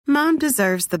Mom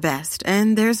deserves the best,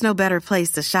 and there's no better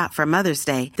place to shop for Mother's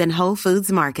Day than Whole Foods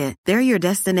Market. They're your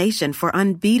destination for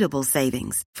unbeatable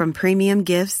savings, from premium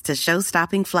gifts to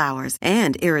show-stopping flowers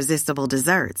and irresistible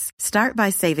desserts. Start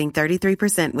by saving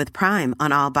 33% with Prime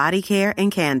on all body care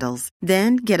and candles.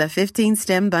 Then get a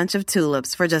 15-stem bunch of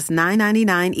tulips for just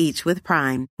 $9.99 each with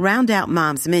Prime. Round out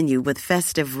Mom's menu with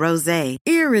festive rosé,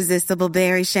 irresistible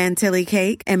berry chantilly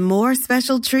cake, and more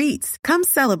special treats. Come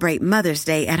celebrate Mother's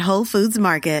Day at Whole Foods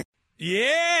Market.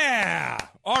 Yeah.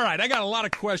 All right. I got a lot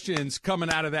of questions coming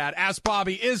out of that. Ask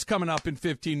Bobby is coming up in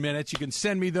 15 minutes. You can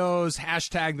send me those.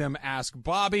 Hashtag them Ask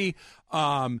Bobby.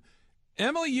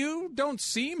 Emily, you don't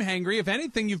seem hangry. If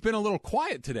anything, you've been a little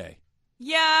quiet today.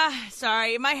 Yeah,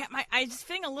 sorry. I just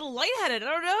feeling a little lightheaded.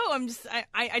 I don't know.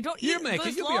 I don't eat. You'll make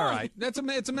it. You'll be all right. It's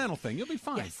a mental thing. You'll be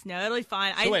fine. Yes, no, it'll be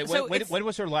fine. So when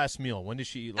was her last meal? When did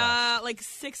she eat last? Like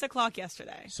 6 o'clock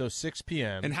yesterday. So 6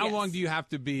 p.m. And how long do you have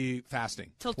to be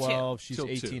fasting? Till 12. 2. She's Till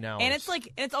 18 2. hours. And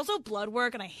it's also blood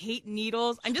work, and I hate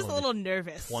needles. I'm just a little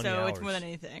nervous, 20 so hours. it's more than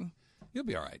anything. You'll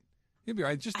be all right. You'll be all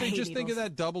right. Just I hate think of needles.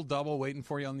 that double waiting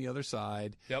for you on the other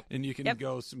side. Yep. And you can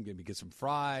maybe get some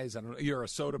fries. I don't know. You're a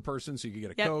soda person, so you can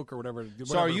get a Yep. Coke or whatever.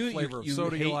 So are flavor of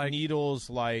soda hate you like. needles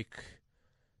like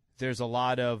there's a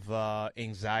lot of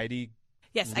anxiety?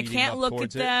 Yes, I leading up up look at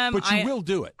towards it? them. But you will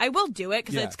do it. I will do it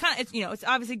because Yeah. it's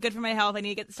obviously good for my health. I need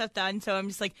to get the stuff done, so I'm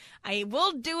just like, I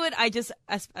will do it. I just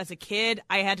as a kid,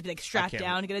 I had to be like strapped can't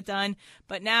down to get it done.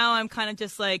 But now I'm kind of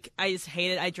just like, I just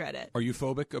hate it. I dread it. Are you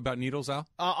phobic about needles, Al?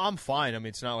 I'm fine. I mean,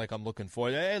 it's not like I'm looking for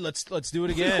it. Hey, let's do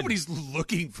it again. Nobody's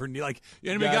looking for anybody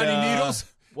got any needles?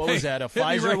 What was that? A hit me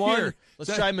Pfizer right one? here.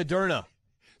 Let's try Moderna.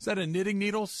 Is that a knitting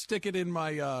needle? Stick it in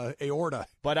my aorta.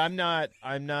 But I'm not.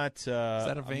 that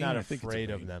a vein? I'm not I think it's a afraid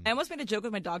vein. of them. I almost made a joke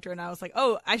with my doctor, and I was like,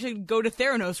 "Oh, I should go to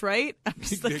Theranos, right?" I'm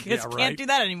just like, Yeah, I right. can't do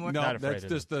that anymore. No, Not afraid that's of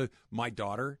just my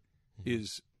daughter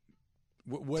is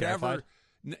whatever.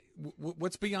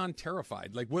 What's beyond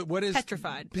terrified? Like what is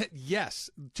Petrified. Yes,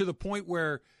 to the point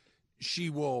where she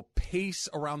will pace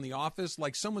around the office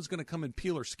like someone's going to come and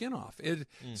peel her skin off.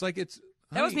 It's like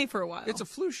That was me for a while. It's a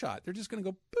flu shot. They're just going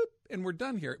to go boop and we're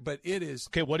done here. But it is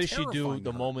Okay, what does she do terrifying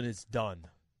the to her. moment it's done?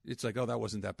 It's like, oh, that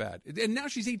wasn't that bad. And now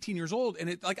she's 18 years old,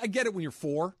 and I get it when you're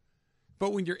 4,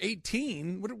 but when you're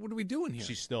 18, what are we doing here?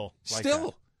 She's still like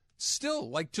still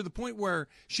like to the point where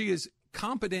she is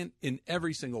competent in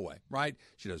every single way, right?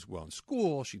 She does well in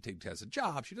school. She has a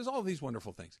job. She does all these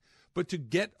wonderful things. But to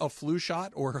get a flu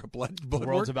shot or a blood world's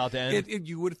work, about to end.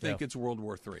 You would think it's World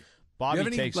War III. Bobby you have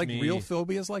any takes me real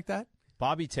phobias like that?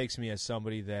 Bobby takes me as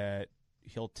somebody that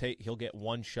he'll get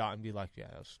one shot and be like, yeah,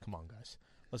 come on, guys.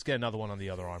 Let's get another one on the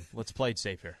other arm. Let's play it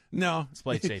safe here. No, Let's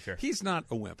play it safe here. He's not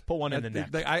a wimp. Put one in the neck.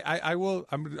 I will.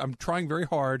 I'm trying very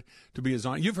hard to be as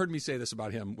honest. You've heard me say this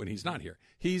about him when he's not here.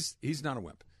 He's not a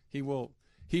wimp.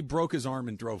 He broke his arm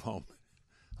and drove home.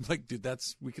 I'm like, dude,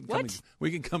 we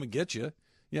can come and get you.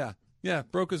 Yeah.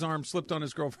 Broke his arm, slipped on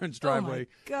his girlfriend's driveway,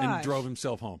 and drove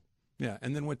himself home. Yeah,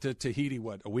 and then went to Tahiti.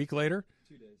 What, a week later?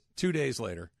 2 days. 2 days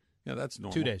later. Yeah, that's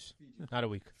normal. 2 days, not a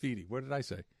week. Fiji. What did I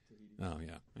say? Oh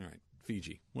yeah. All right.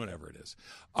 Fiji, whatever it is.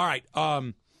 All right.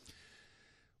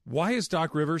 Why is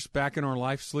Doc Rivers back in our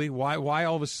life, Slee? Why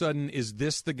all of a sudden is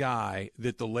this the guy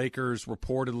that the Lakers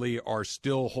reportedly are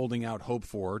still holding out hope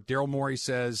for? Daryl Morey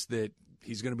says that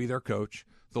he's going to be their coach.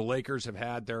 The Lakers have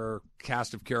had their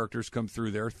cast of characters come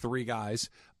through there. 3 guys.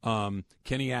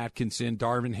 Kenny Atkinson,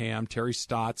 Darvin Ham, Terry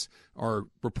Stotts are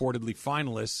reportedly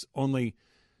finalists. Only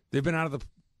haven't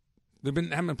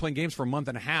been playing games for a month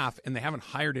and a half, and they haven't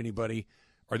hired anybody.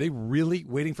 Are they really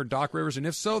waiting for Doc Rivers? And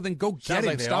if so, then go get him.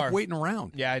 Like Stop waiting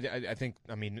around. Yeah, I think.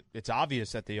 I mean, it's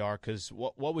obvious that they are because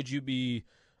what would you be?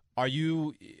 Have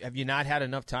you not had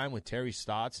enough time with Terry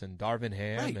Stotts and Darvin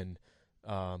Ham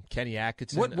and Kenny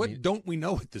Atkinson? What don't we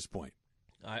know at this point?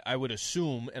 I would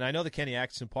assume, and I know the Kenny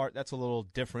Atkinson part. That's a little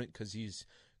different because he's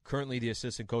currently the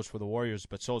assistant coach for the Warriors,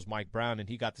 but so is Mike Brown, and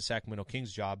he got the Sacramento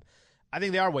Kings job. I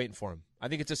think they are waiting for him. I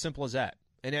think it's as simple as that.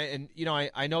 And you know,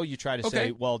 I know you try to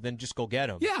say, well, then just go get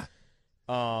him.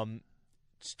 Yeah.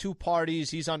 It's 2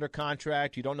 parties. He's under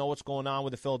contract. You don't know what's going on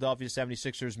with the Philadelphia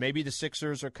 76ers. Maybe the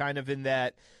Sixers are kind of in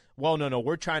that, well, no,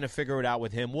 we're trying to figure it out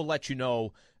with him. We'll let you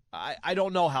know. I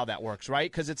don't know how that works,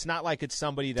 right? Because it's not like it's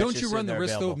somebody that's Don't just you run the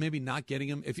risk, available. though, of maybe not getting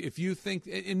him? If you think,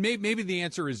 and maybe the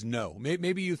answer is no.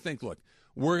 Maybe you think, look,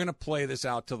 we're going to play this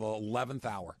out to the 11th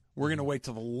hour. We're going to wait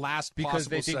till the last because possible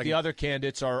they think second. the other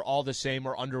candidates are all the same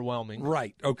or underwhelming.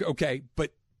 Right. Okay.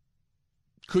 But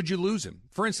Could you lose him?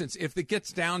 For instance, if it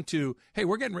gets down to, hey,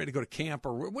 we're getting ready to go to camp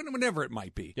or whatever it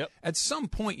might be, at some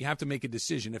point you have to make a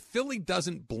decision. If Philly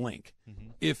doesn't blink,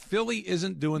 if Philly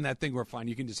isn't doing that thing, we're fine,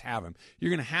 you can just have him.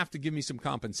 You're going to have to give me some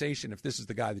compensation if this is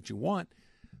the guy that you want.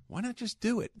 Why not just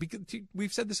do it? Because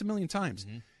we've said this a million times.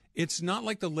 It's not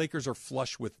like the Lakers are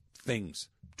flush with things,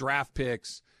 draft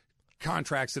picks,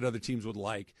 contracts that other teams would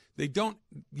like. They don't.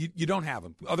 You don't have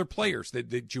them. Other players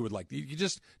that you would like. You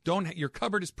just don't. Your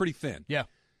cupboard is pretty thin. Yeah.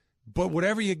 But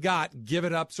whatever you got, give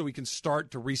it up so we can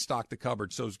start to restock the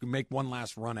cupboard. So we can make one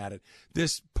last run at it.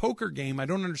 This poker game, I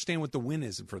don't understand what the win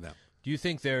is for them. Do you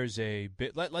think there's a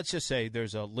bit? Let's just say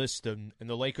there's a list, and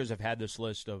the Lakers have had this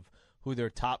list of who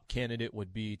their top candidate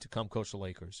would be to come coach the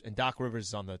Lakers, and Doc Rivers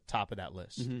is on the top of that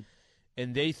list.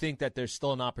 And they think that there's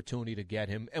still an opportunity to get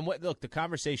him. And look, the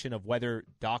conversation of whether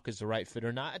Doc is the right fit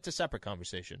or not, it's a separate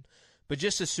conversation. But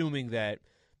just assuming that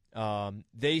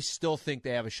they still think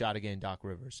they have a shot again, Doc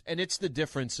Rivers. And it's the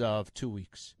difference of 2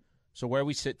 weeks. So where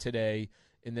we sit today,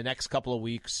 in the next couple of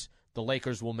weeks, the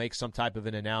Lakers will make some type of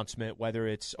an announcement, whether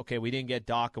it's, okay, we didn't get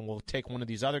Doc and we'll take one of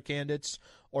these other candidates,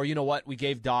 or you know what, we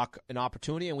gave Doc an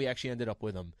opportunity and we actually ended up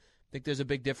with him. Think there's a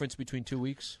big difference between 2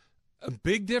 weeks? A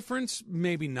big difference?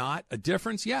 Maybe not. A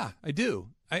difference? Yeah, I do.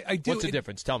 I do. What's the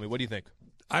difference? Tell me. What do you think?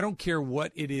 I don't care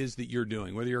what it is that you're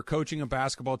doing, whether you're coaching a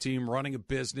basketball team, running a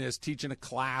business, teaching a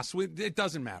class, it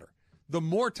doesn't matter. The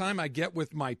more time I get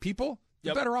with my people,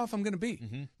 the better off I'm going to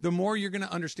be. The more you're going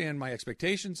to understand my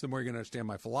expectations, the more you're going to understand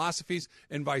my philosophies,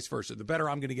 and vice versa. The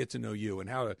better I'm going to get to know you and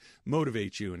how to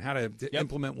motivate you and how to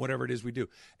implement whatever it is we do.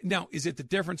 Now, is it the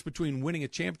difference between winning a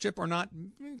championship or not?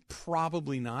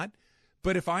 Probably not.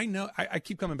 But if I know, I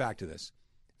keep coming back to this.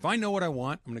 If I know what I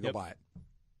want, I'm going to go buy it.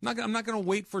 I'm not going to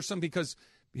wait for some, because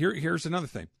here's another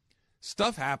thing.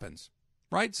 Stuff happens,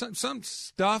 right? Some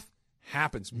stuff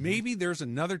happens. Maybe there's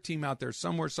another team out there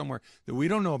somewhere that we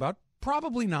don't know about.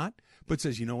 Probably not, but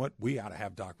says, you know what? We ought to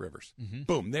have Doc Rivers.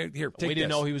 Boom. Here, take We didn't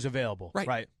this. know he was available.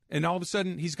 Right. And all of a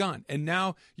sudden, he's gone. And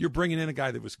now you're bringing in a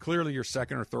guy that was clearly your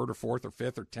second or third or fourth or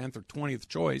fifth or 10th or 20th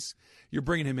choice. You're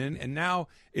bringing him in, and now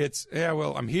it's,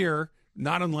 I'm here.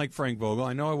 Not unlike Frank Vogel.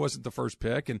 I know I wasn't the first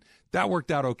pick, and that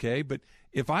worked out okay. But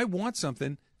if I want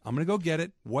something, I'm going to go get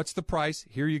it. What's the price?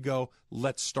 Here you go.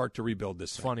 Let's start to rebuild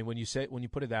this thing. Funny when you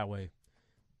put it that way.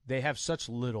 They have such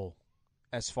little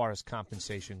as far as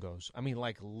compensation goes. I mean,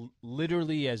 like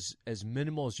literally as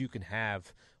minimal as you can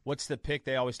have. What's the pick?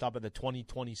 They always stop at the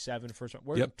 2027 first round.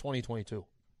 We're in 2022.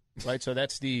 Right, so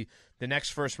that's the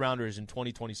next first rounder is in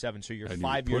 2027. So you're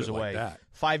 5 years away. Like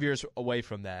 5 years away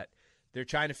from that. They're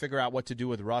trying to figure out what to do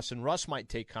with Russ, and Russ might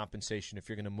take compensation if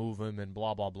you're going to move him and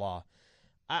blah, blah, blah.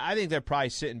 I think they're probably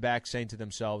sitting back saying to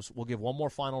themselves, we'll give one more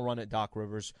final run at Doc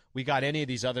Rivers. We got any of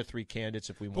these other three candidates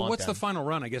if we want them. But what's the final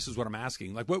run, I guess, is what I'm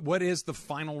asking. Like, what is the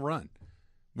final run?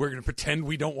 We're going to pretend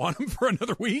we don't want him for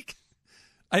another week?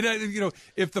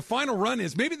 If the final run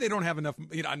is, maybe they don't have enough,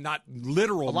 not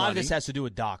literal A lot money. of this has to do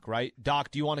with Doc, right?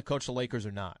 Doc, do you want to coach the Lakers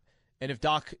or not? And if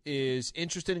Doc is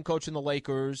interested in coaching the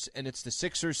Lakers and it's the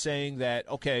Sixers saying that,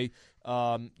 okay,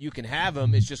 you can have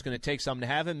him, it's just going to take something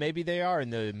to have him, maybe they are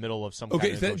in the middle of some kind of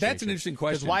negotiation. That's an interesting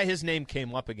question. Because why his name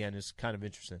came up again is kind of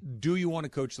interesting. Do you want to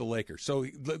coach the Lakers? So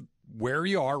where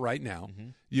you are right now,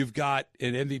 you've got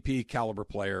an MVP caliber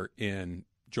player in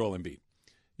Joel Embiid.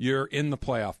 You're in the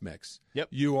playoff mix. Yep.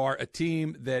 You are a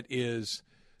team that is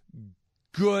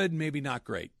good, maybe not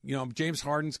great. James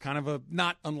Harden's kind of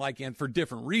not unlike Anthony for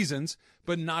different reasons,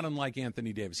 but not unlike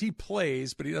Anthony Davis. He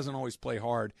plays, but he doesn't always play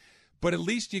hard. But at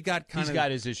least you got He's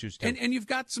got his issues too. And you've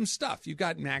got some stuff. You've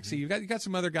got Maxey. You've got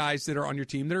some other guys that are on your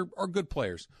team that are good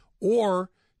players. Or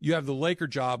you have the Laker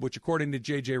job, which according to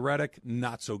J.J. Redick,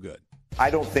 not so good. I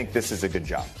don't think this is a good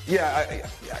job. Yeah,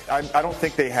 I don't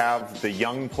think they have the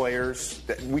young players.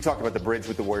 We talked about the bridge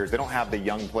with the Warriors. They don't have the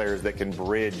young players that can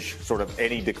bridge sort of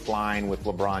any decline with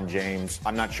LeBron James.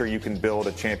 I'm not sure you can build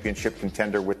a championship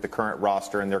contender with the current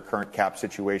roster and their current cap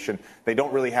situation. They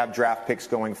don't really have draft picks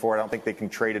going for it. I don't think they can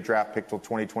trade a draft pick till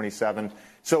 2027.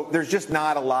 So there's just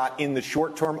not a lot in the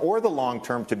short term or the long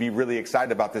term to be really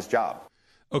excited about this job.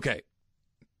 Okay.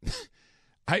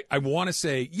 I want to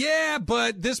say, yeah,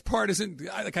 but this part isn't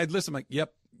I'd listen. I'm like,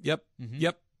 yep.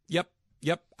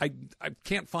 I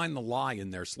can't find the lie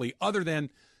in there, Slee, other than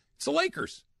it's the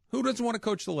Lakers. Who doesn't want to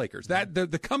coach the Lakers? That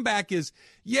the comeback is,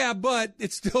 yeah, but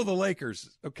it's still the Lakers.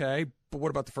 Okay. But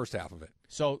what about the first half of it?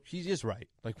 So he is right.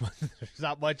 Like there's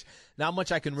not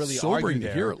much I can really Sobering argue to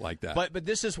there. hear it like that. But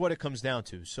this is what it comes down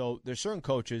to. So there's certain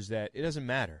coaches that it doesn't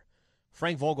matter.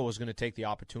 Frank Vogel was going to take the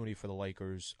opportunity for the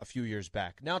Lakers a few years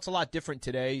back. Now it's a lot different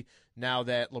today now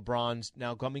that LeBron's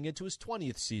now coming into his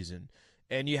 20th season.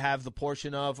 And you have the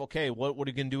portion of, okay, what are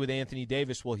you going to do with Anthony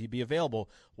Davis? Will he be available?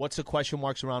 What's the question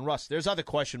marks around Russ? There's other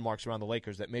question marks around the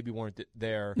Lakers that maybe weren't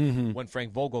there when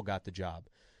Frank Vogel got the job.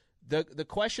 The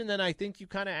question then I think you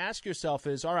kind of ask yourself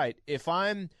is, all right, if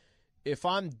I'm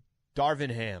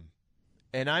Darvin Ham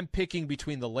and I'm picking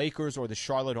between the Lakers or the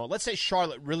Charlotte Hornets, let's say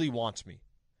Charlotte really wants me.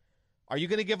 Are you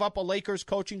going to give up a Lakers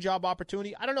coaching job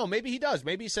opportunity? I don't know. Maybe he does.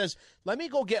 Maybe he says, let me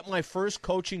go get my first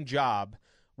coaching job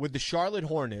with the Charlotte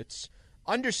Hornets,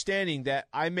 understanding that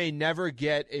I may never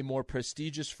get a more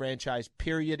prestigious franchise,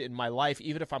 period, in my life,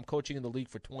 even if I'm coaching in the league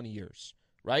for 20 years,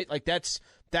 right? Like, that's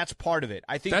part of it.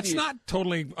 I think that's not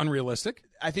totally unrealistic.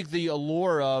 I think the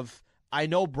allure of, I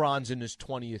know Bron's in his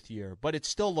 20th year, but it's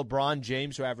still LeBron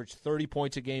James, who averaged 30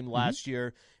 points a game last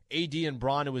year. AD and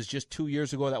Bron, it was just 2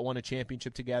 years ago that won a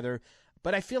championship together.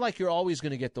 But I feel like you're always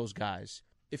going to get those guys.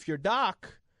 If you're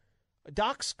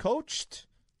Doc's coached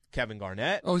Kevin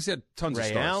Garnett. Oh, he's had tons of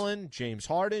Ray stars. Allen, James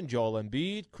Harden, Joel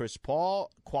Embiid, Chris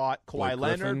Paul, Kawhi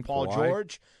Leonard, Griffin, Paul Kawhi.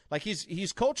 George. Like,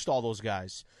 he's coached all those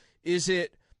guys. Is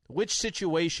it which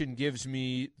situation gives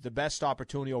me the best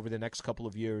opportunity over the next couple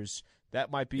of years? That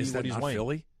might be Is what that he's not weighing.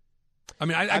 Philly? I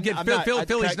mean, I get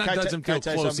Philly's doesn't feel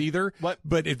close either.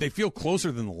 But if they feel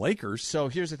closer than the Lakers, So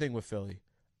here's the thing with Philly.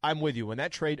 I'm with you. When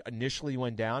that trade initially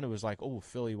went down, it was like, oh,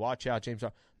 Philly, watch out, James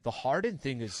Harden. The Harden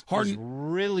thing is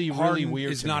really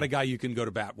weird. Is not a guy you can go to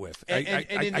bat with.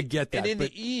 I get that. And in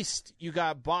the East, you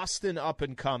got Boston up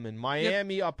and coming,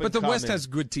 Miami up and coming. But the West has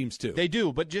good teams too. They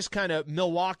do, but just kind of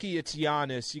Milwaukee, it's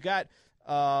Giannis. You got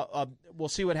we'll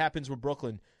see what happens with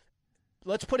Brooklyn.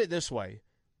 Let's put it this way.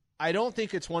 I don't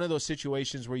think it's one of those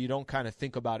situations where you don't kind of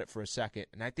think about it for a second.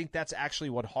 And I think that's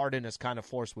actually what Harden has kind of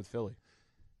forced with Philly.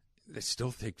 They still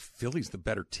think Philly's the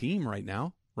better team right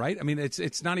now, right? I mean,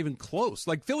 it's not even close.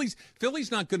 Like Philly's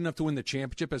not good enough to win the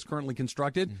championship as currently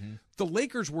constructed. Mm-hmm. The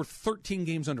Lakers were 13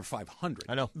 games under 500.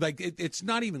 I know. Like it's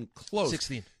not even close.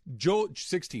 16.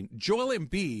 16. Joel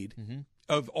Embiid,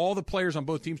 of all the players on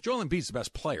both teams, Joel Embiid's the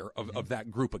best player of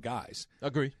that group of guys.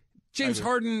 Agree. James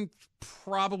Harden,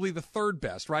 probably the third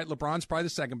best, right? LeBron's probably the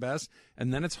second best,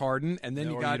 and then it's Harden, and then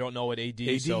you don't know what AD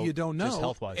so you don't know. Just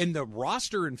health-wise. And the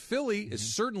roster in Philly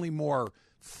is certainly more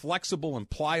flexible and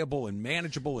pliable and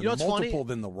manageable and multiple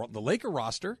than the Laker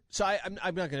roster. So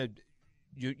I'm not going to.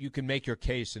 You can make your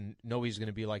case, and nobody's going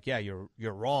to be like, yeah, you're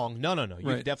wrong. No. You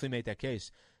can definitely make that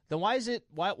case. Then why is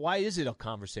it a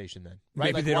conversation then?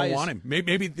 Right? Maybe they don't want him.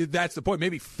 Maybe that's the point.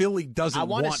 Maybe Philly doesn't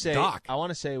want Doc. I want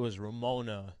to say it was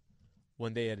Ramona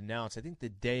when they had announced, I think the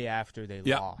day after they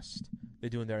lost, they're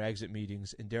doing their exit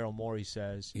meetings, and Daryl Morey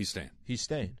says he's staying. He's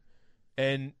staying.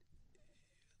 And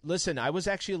listen, I was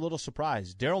actually a little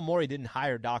surprised. Daryl Morey didn't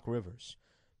hire Doc Rivers.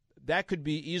 That could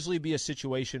easily be a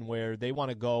situation where they want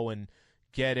to go and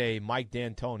get a Mike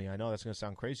D'Antoni. I know that's going to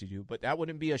sound crazy to you, but that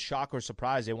wouldn't be a shock or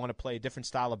surprise. They want to play a different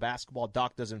style of basketball.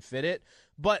 Doc doesn't fit it.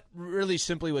 But really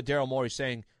simply what Daryl Morey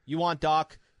saying, you want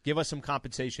Doc, give us some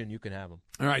compensation, you can have him.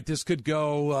 All right, this could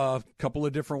go a couple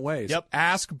of different ways. Yep.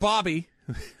 Ask Bobby.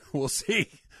 We'll see.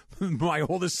 My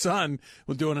oldest son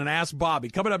was doing an Ask Bobby.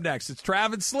 Coming up next, it's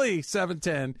Travis Slee,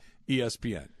 710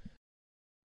 ESPN.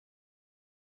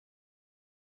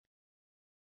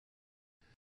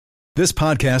 This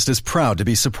podcast is proud to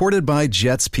be supported by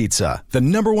Jets Pizza, the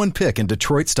 #1 pick in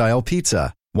Detroit-style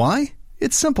pizza. Why?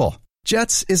 It's simple.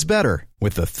 Jets is better.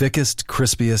 With the thickest,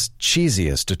 crispiest,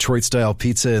 cheesiest Detroit-style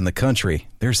pizza in the country,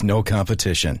 there's no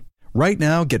competition. Right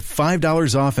now, get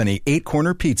 $5 off any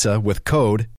 8-corner pizza with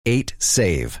code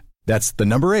 8SAVE. That's the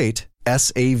number 8,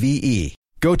 S-A-V-E.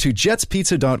 Go to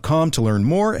jetspizza.com to learn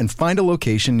more and find a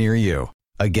location near you.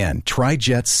 Again, try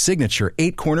Jet's signature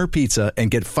 8-corner pizza and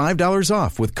get $5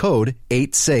 off with code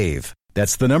 8SAVE.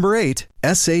 That's the number 8,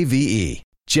 S-A-V-E.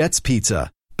 Jet's Pizza.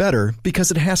 Better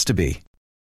because it has to be.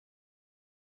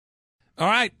 All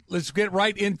right, let's get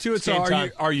right into it. So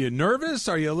are you nervous?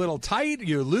 Are you a little tight? Are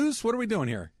you loose? What are we doing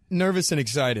here? Nervous and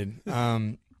excited.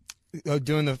 Doing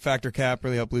the factor cap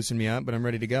really helped loosen me up, but I'm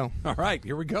ready to go. All right,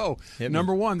 here we go.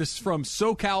 Number 1, this is from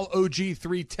SoCal OG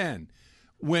 310.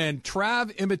 When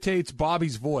Trav imitates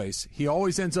Bobby's voice, he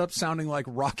always ends up sounding like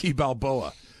Rocky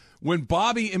Balboa. When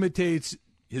Bobby imitates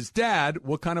his dad,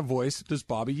 what kind of voice does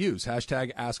Bobby use?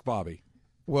 Hashtag Ask Bobby.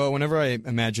 Well, whenever I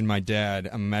imagine my dad,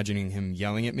 I'm imagining him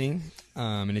yelling at me,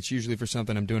 and it's usually for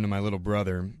something I'm doing to my little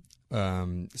brother.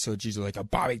 So it's usually like, oh,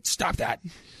 Bobby, stop that.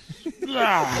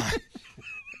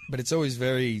 But it's always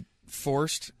very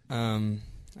forced. I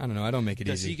don't know. I don't make it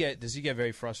easy. Does he get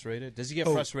very frustrated? Does he get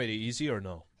frustrated easy or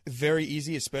no? Very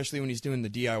easy, especially when he's doing the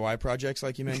DIY projects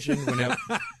like you mentioned.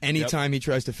 Anytime he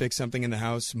tries to fix something in the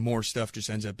house, more stuff just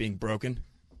ends up being broken.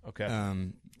 Okay.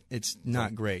 It's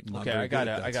not great. Okay, I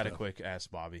got a quick Ask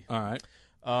Bobby. All right.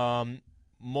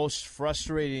 Most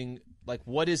frustrating, like,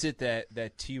 what is it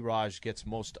that T-Raj gets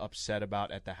most upset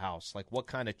about at the house? Like, what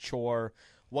kind of chore,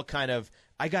 what kind of,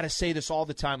 I got to say this all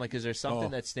the time, like, is there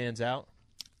something that stands out?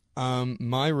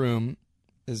 My room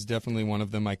is definitely one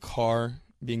of them. My car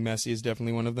being messy is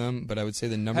definitely one of them, but I would say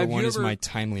the number one is my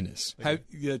timeliness.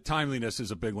 Timeliness is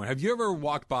a big one. Have you ever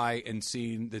walked by and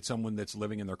seen that someone that's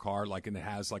living in their car, like, and it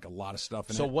has like a lot of stuff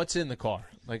in it? So what's in the car?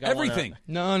 Like Everything.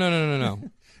 No.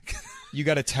 You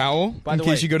got a towel By in the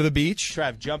case way, you go to the beach.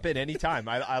 Trav, jump in anytime.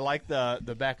 I like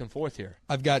the back and forth here.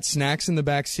 I've got snacks in the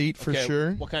back seat for Okay,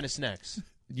 sure. What kind of snacks?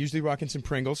 Usually rocking some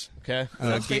Pringles. Okay.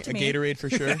 A great to me. Gatorade for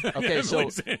sure. Okay,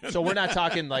 so we're not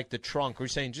talking like the trunk. We're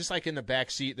saying just like in the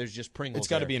back seat, there's just Pringles. It's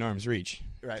got to there. be in arm's reach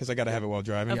Right. because I got to have it while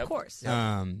driving. Of course.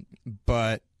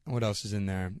 But what else is in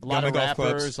there? A lot Got of my golf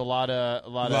wrappers, clubs. a lot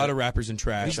of wrappers and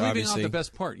trash. He's leaving obviously. out the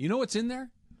best part. You know what's in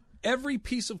there? Every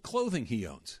piece of clothing he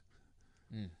owns.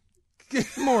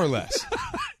 More or less.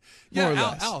 More or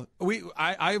less. Al,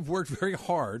 I've worked very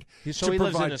hard. So to he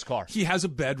lives in provide- his car. He has a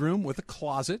bedroom with a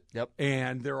closet. Yep.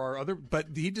 And there are other, but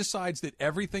he decides that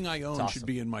everything I own awesome. should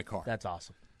be in my car. That's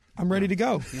awesome. I'm ready to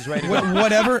go. He's ready to go.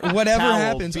 Whatever Towel,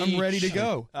 happens, beach, I'm ready to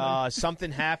go.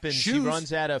 Something happens. He Shoes.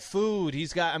 runs out of food.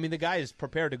 The guy is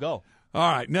prepared to go.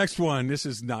 All right, next one. This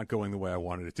is not going the way I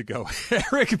wanted it to go.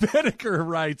 Eric Bedecker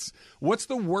writes, "What's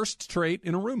the worst trait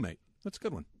in a roommate?" That's a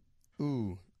good one.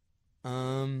 Ooh.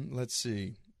 Let's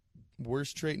see.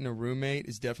 Worst trait in a roommate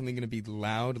is definitely going to be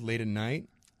loud late at night.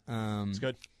 It's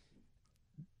good.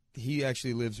 He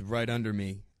actually lives right under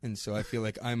me, and so I feel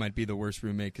like I might be the worst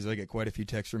roommate because I get quite a few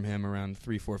texts from him around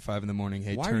 3, 4, 5 in the morning.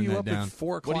 Hey, Why turn are you that up down. at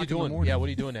 4 What o'clock are you in the doing? morning? Yeah, what are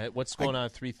you doing? What's going on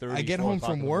at 3:30? I get 4 home o'clock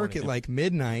from in the work morning? at like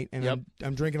midnight, and Yep.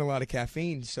 I'm drinking a lot of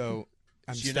caffeine, so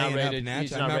I'm So you're staying not ready up to, naturally.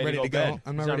 he's I'm not not ready to go. Bed.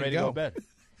 I'm not He's ready to go. to bed.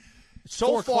 So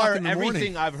 4 o'clock far, in the morning.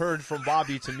 everything I've heard from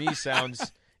Bobby to me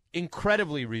sounds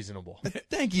incredibly reasonable.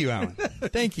 Thank you, Alan.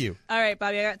 Thank you. All right,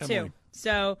 Bobby, I got two.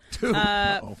 So,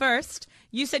 first,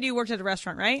 you said you worked at a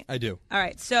restaurant, right? I do. All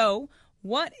right. So,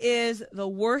 what is the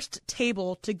worst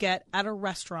table to get at a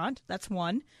restaurant? That's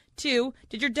one. Two,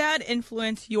 did your dad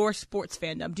influence your sports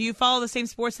fandom? Do you follow the same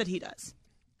sports that he does?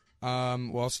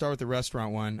 Well, I'll start with the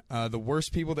restaurant one. The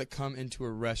worst people that come into a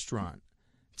restaurant.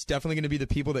 It's definitely going to be the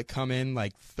people that come in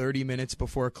like 30 minutes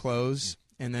before close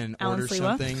and then Alan order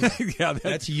Sliwa? something. Yeah,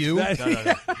 That's you?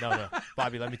 No.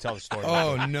 Bobby, let me tell the story.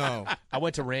 Oh, no. I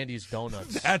went to Randy's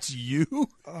Donuts. That's you.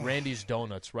 Randy's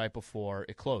Donuts right before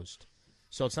it closed.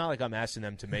 So it's not like I'm asking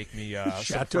them to make me some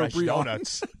Chateaubriand. fresh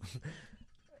donuts.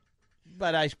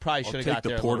 But I probably should have got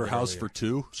there the a little bit porterhouse earlier. for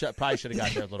 2. Probably should have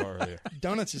got there a little earlier.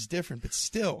 Donuts is different, but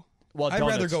still. Well, I'd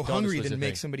rather go donuts hungry was than the make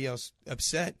thing. somebody else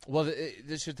upset. Well, this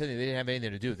is the thing. They didn't have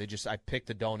anything to do. I picked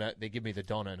the donut. They give me the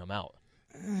donut, and I'm out.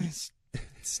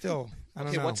 Still, I don't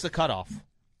Okay, know. what's the cutoff?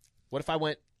 What if I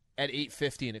went at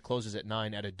 8:50 and it closes at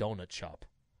 9 at a donut shop?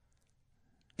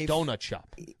 Donut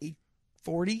shop.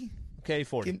 8:40? Okay,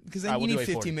 40. Because All then right, you we'll need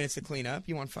do 15 8:40. minutes to clean up.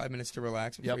 You want 5 minutes to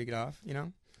relax before Yep. you get off, you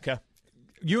know? Okay.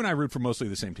 You and I root for mostly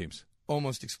the same teams.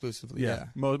 Almost exclusively, yeah.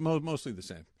 Mostly the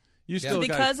same. You still got-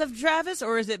 Because of Travis,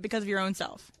 or is it because of your own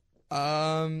self?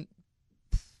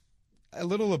 A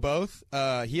little of both.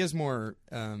 He has more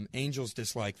Angels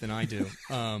dislike than I do.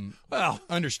 well,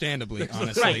 Understandably,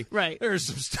 honestly. Right. there's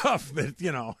some stuff that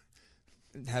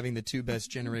Having the two best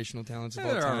generational talents of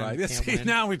all they're time. all right. can't See, win.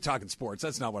 now we're talking sports.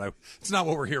 That's not what It's not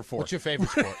what we're here for. What's your favorite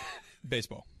sport?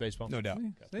 Baseball. Baseball. No doubt.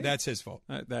 That's his fault.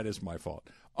 That is my fault.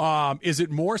 Is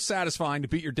it more satisfying to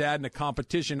beat your dad in a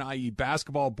competition, i.e.,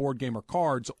 basketball, board game, or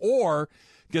cards, or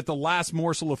get the last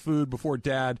morsel of food before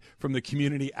dad from the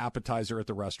community appetizer at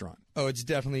the restaurant? Oh, it's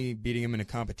definitely beating him in a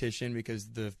competition because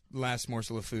the last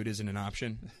morsel of food isn't an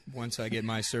option. Once I get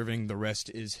my serving, the rest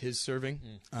is his serving,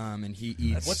 and he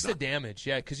eats. What's the damage?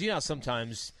 Yeah, because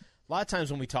sometimes, a lot of times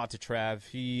when we talk to Trav,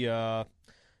 he,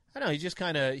 I don't know, he just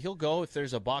kind of, he'll go, if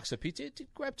there's a box of pizza,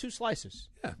 grab 2 slices.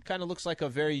 Yeah. Kind of looks like a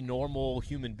very normal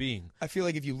human being. I feel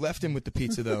like if you left him with the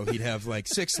pizza, though, he'd have like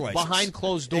 6 slices. Behind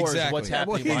closed doors, Exactly. what's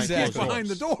happening Well, behind he's closed doors. behind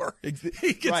the door.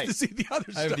 He gets Right. to see the other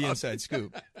I stuff. have the inside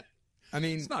scoop. I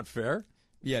mean, It's not fair.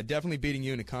 yeah, definitely beating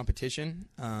you in a competition.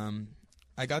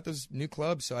 I got those new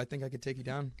clubs, so I think I could take you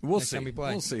down We'll next see. time we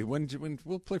play. We'll see. When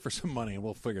we'll play for some money, and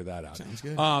we'll figure that out. Sounds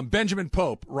good. Benjamin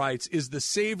Pope writes, "Is the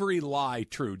savory lie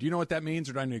true?" Do you know what that means,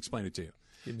 or do I need to explain it to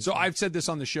you? So I've said this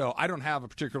on the show. I don't have a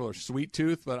particular sweet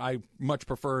tooth, but I much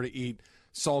prefer to eat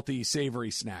salty, savory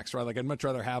snacks. Right? Like I'd much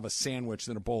rather have a sandwich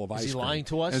than a bowl of ice he cream. lying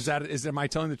to us? Am I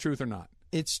telling the truth or not?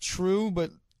 It's true,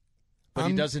 but But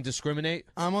he doesn't discriminate?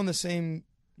 I'm on the same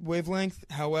wavelength.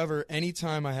 However,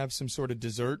 anytime I have some sort of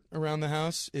dessert around the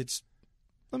house,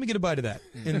 Let me get a bite of that.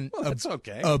 And That's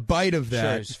okay. A bite of Sure,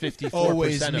 that it's 54%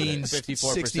 always of it. means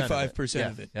 54%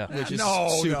 of it, Yeah. which is no,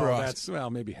 super awesome.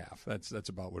 that's maybe half. That's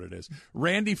about what it is.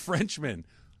 Randy Frenchman,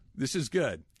 this is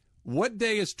good. What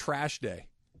day is trash day?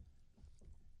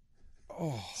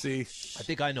 Oh, see, I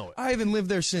think I know it. I haven't lived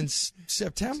there since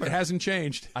September. it hasn't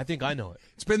changed. I think I know it.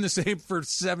 It's been the same for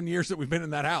 7 years that we've been in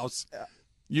that house.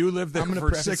 You lived there I'm going to for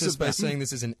preface 6 this of by them. saying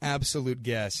this is an absolute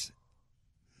guess.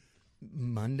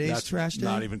 Monday's That's trash day?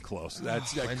 not even close. That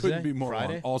Wednesday? couldn't be more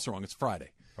Friday? wrong. Also wrong. It's Friday.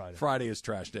 Friday is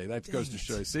trash day. That goes to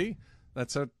show you. See,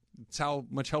 that's how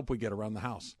much help we get around the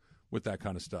house with that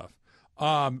kind of stuff.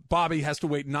 Bobby has to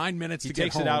wait 9 minutes He to get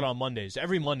takes home. it out on Mondays.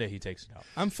 Every Monday he takes it out.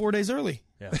 I'm 4 days early.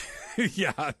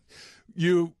 Yeah.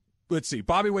 Yeah. Let's see.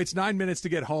 Bobby waits 9 minutes to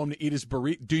get home to eat his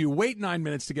burrito. Do you wait 9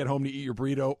 minutes to get home to eat your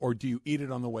burrito, or do you eat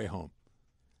it on the way home?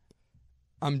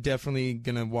 I'm definitely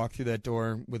going to walk through that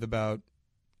door with about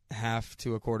half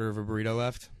to a quarter of a burrito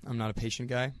left. I'm not a patient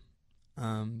guy.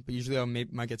 But usually I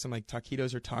might get some like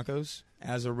taquitos or tacos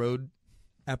as a road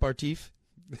aperitif.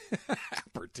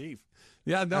 Aperitif.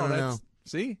 Yeah, no, I don't that's know.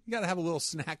 see, you got to have a little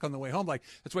snack on the way home. Like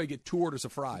that's why you get 2 orders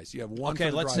of fries. You have one. Okay,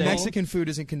 for the let's drive say- home. Mexican food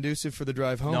isn't conducive for the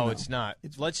drive home. No, though. it's not.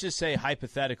 Let's just say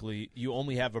hypothetically you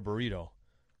only have a burrito.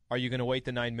 Are you going to wait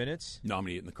the 9 minutes? No, I'm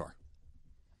gonna eat it in the car.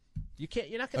 You can't.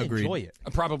 You're not going to Agreed. enjoy it.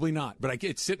 Probably not, but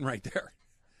it's sitting right there.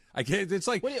 I can't. It's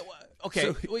like Okay,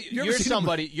 So, well, you ever you're seen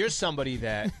somebody. You're somebody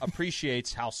that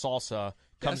appreciates how salsa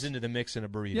comes Yes. into the mix in a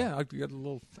burrito. yeah, I got a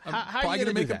little. I'm How are you probably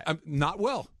gonna make do it. that? I'm not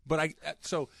well, but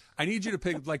I need you to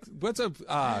pick like what's a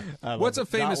it.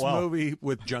 famous Not well. movie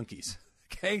with junkies?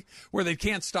 Okay, where they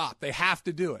can't stop, they have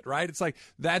to do it. Right? It's like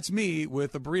that's me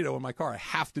with a burrito in my car. I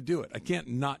have to do it. I can't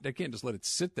just let it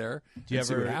sit there. Do you and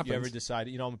see what ever? happens. You ever decide?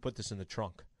 I'm going to put this in the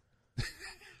trunk.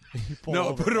 You pull No,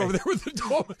 over, put it over right? there with the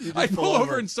door. I pull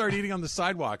over and start eating on the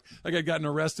sidewalk like I'd gotten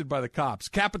arrested by the cops.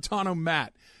 Capitano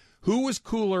Matt, who was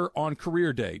cooler on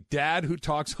career day? Dad who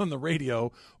talks on the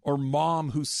radio or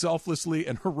mom who selflessly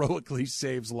and heroically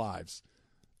saves lives?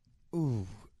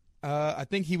 I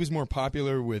think he was more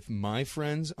popular with my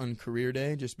friends on career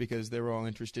day just because they were all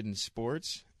interested in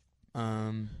sports.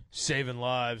 Saving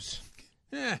lives.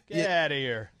 Eh, Get out of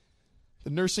here. The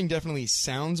nursing definitely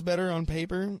sounds better on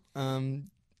paper.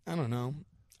 I don't know.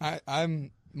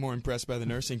 I'm more impressed by the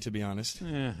nursing, to be honest.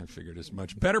 I figured as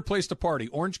much. Better place to party,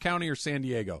 Orange County or San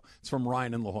Diego? It's from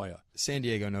Ryan in La Jolla. San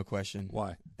Diego, no question.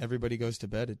 Why? Everybody goes to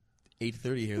bed at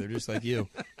 8:30 here. They're just like you.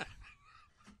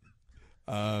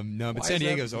 No, but Why San is that?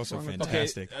 Diego is What's also wrong with that?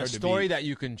 fantastic. Okay, a Hard to story beat. that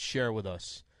you can share with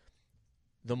us.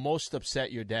 The most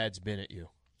upset your dad's been at you.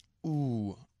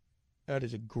 Ooh, that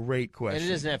is a great question. And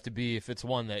it doesn't have to be if it's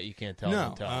one that you can't tell.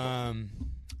 No, then tell.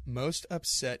 most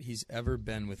upset he's ever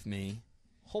been with me.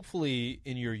 Hopefully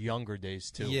in your younger days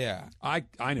too. Yeah, I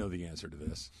know the answer to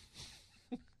this.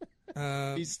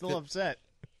 He's still upset.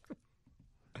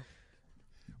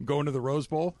 Going to the Rose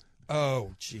Bowl?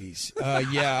 Oh, jeez.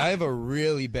 Yeah, I have a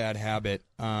really bad habit.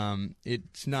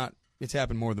 It's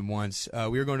happened more than once.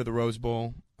 We were going to the Rose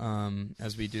Bowl,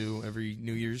 as we do every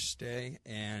New Year's Day,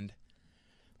 and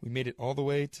we made it all the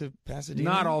way to Pasadena.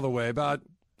 Not all the way, about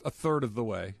a third of the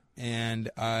way. And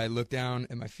I look down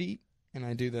at my feet, and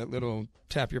I do that little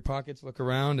tap your pockets, look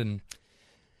around, and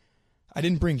I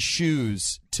didn't bring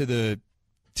shoes to the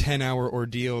 10-hour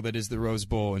ordeal that is the Rose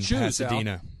Bowl in Shoes,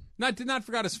 Pasadena. Al. Did not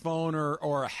forgot his phone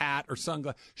or a hat or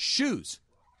sunglasses. Shoes.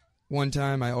 One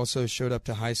time, I also showed up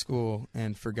to high school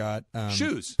and forgot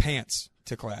Shoes. pants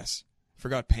to class.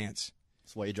 Forgot pants.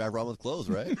 That's why you drive around with clothes,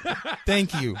 right?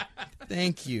 Thank you.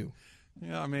 Thank you.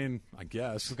 Yeah, I mean, I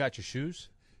guess. Forgot your shoes?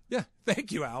 Yeah,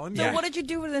 thank you, Alan. So Yeah. what did you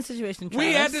do in this situation, Travis?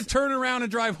 We had to turn around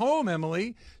and drive home,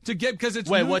 Emily, to get because it's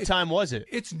Wait, what time was it?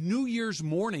 It's New Year's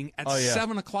morning at Oh, yeah.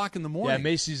 7 o'clock in the Yeah, morning.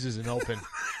 Macy's isn't open.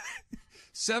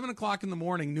 7 o'clock in the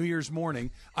morning, New Year's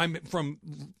morning. I'm from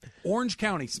Orange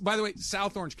County. By the way,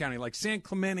 South Orange County, like San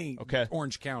Clemente, Okay.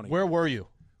 Orange County. Where were you?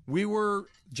 We were,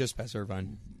 Just past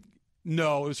Irvine.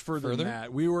 no, it was further Further? than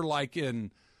that. We were like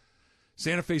in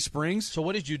Santa Fe Springs. So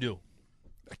what did you do?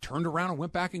 I turned around and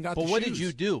went back and got But the what shoes. did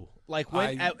you do? Like,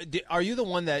 when are you the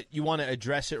one that you want to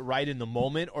address it right in the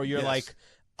moment, or you're Yes. like,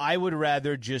 I would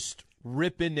rather just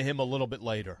rip into him a little bit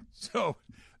later? So,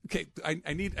 okay,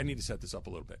 I need to set this up a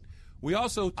little bit. We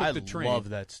also took I the train. love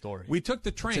that story. We took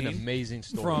the train. It's an amazing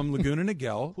story. From Laguna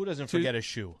Niguel. Who doesn't forget a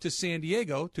shoe? To San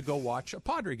Diego to go watch a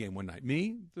Padre game one night.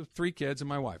 Me, the 3 kids, and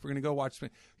my wife. We're going to go watch.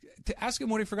 To ask him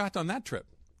what he forgot on that trip.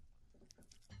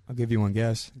 I'll give you one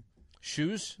guess.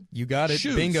 Shoes? You got it.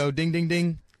 Shoes. Bingo. Ding, ding,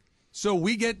 ding. So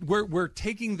we're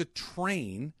taking the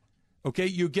train. Okay,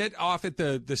 you get off at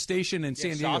the station in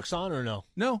San Diego. Socks on or no?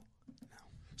 No.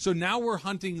 So now we're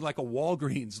hunting like a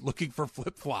Walgreens looking for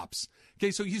flip-flops. Okay,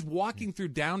 so he's walking through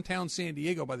downtown San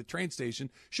Diego by the train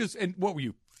station. And what were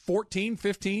you, 14,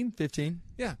 15? 15.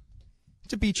 Yeah.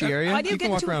 It's a beachy area. Why do you can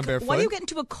walk around barefoot. Why do you get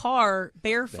into a car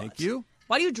barefoot? Thank you.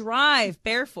 Why do you drive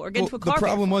barefoot or get into a car The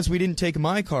problem barefoot? was we didn't take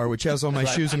my car, which has all my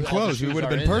shoes and All the clothes. We shoes would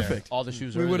have are been in there. perfect. All the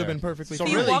shoes are We in would have there. been perfectly So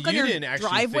fine. you really, walk on you your didn't actually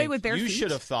driveway think, with bare you feet?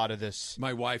 should have thought of this.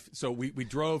 My wife, so we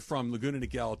drove from Laguna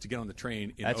Niguel to get on the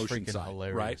train in That's freaking Oceanside,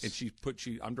 hilarious. right?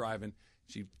 And I'm driving.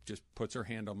 She just puts her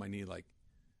hand on my knee like,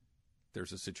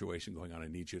 there's a situation going on. I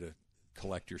need you to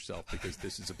collect yourself because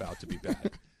this is about to be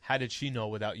bad. How did she know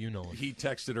without you knowing? He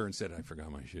texted her and said, I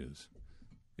forgot my shoes.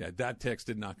 Yeah, that text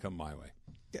did not come my way.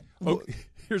 Well- Oh,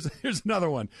 here's another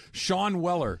one. Sean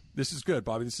Weller. This is good,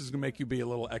 Bobby. This is going to make you be a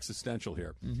little existential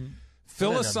here.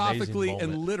 Philosophically amazing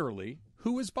and moment. literally,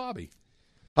 who is Bobby?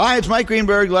 Hi, it's Mike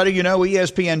Greenberg letting you know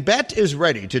ESPN Bet is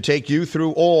ready to take you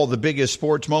through all the biggest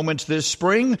sports moments this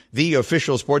spring. The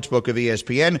official sportsbook of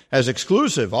ESPN has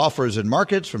exclusive offers and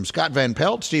markets from Scott Van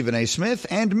Pelt, Stephen A. Smith,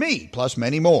 and me, plus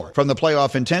many more. From the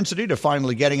playoff intensity to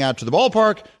finally getting out to the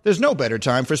ballpark, there's no better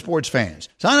time for sports fans.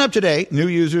 Sign up today. New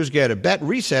users get a bet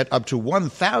reset up to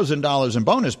 $1,000 in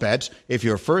bonus bets if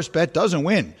your first bet doesn't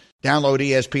win. Download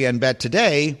ESPN Bet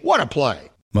today. What a play.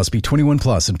 Must be 21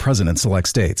 plus and present in select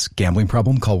states. Gambling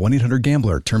problem? Call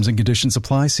 1-800-GAMBLER. Terms and conditions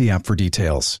apply. See app for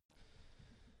details.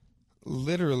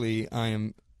 Literally, I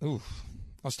am.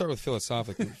 I'll start with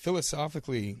philosophically.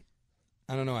 Philosophically,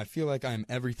 I don't know. I feel like I'm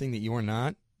everything that you're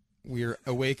not. We're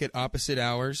awake at opposite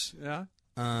hours. Yeah.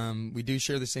 We do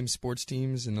share the same sports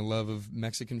teams and the love of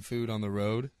Mexican food on the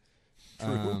road.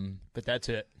 But that's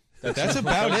it. That's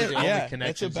about those are it. the only Yeah, that's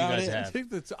connections about you guys it. I have. think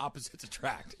that's opposites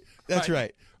attract. That's All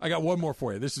right. I got one more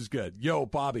for you. This is good. Yo,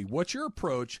 Bobby, what's your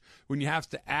approach when you have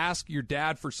to ask your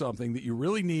dad for something that you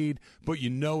really need, but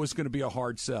you know is going to be a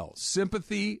hard sell?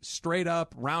 Sympathy, straight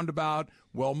up, roundabout.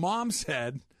 Well, Mom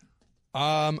said.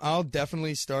 I'll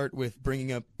definitely start with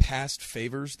bringing up past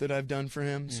favors that I've done for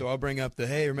him. So I'll bring up the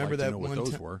remember Like to that know what one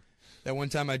those time. were. That one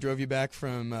time I drove you back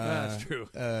from That's true.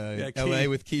 L.A.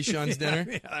 with Keyshawn's dinner.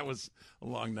 Yeah, that was a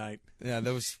long night. Yeah,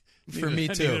 that was for I me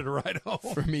needed too. a ride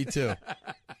home. For me too.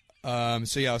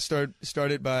 So yeah, I'll start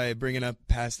it by bringing up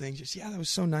past things. Just that was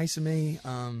so nice of me.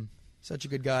 Such a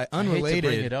good guy. Unrelated. I hate to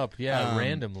bring it up,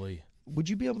 randomly. Would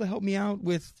you be able to help me out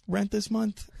with rent this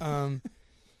month?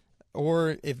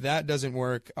 Or if that doesn't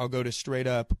work, I'll go to straight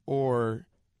up. Or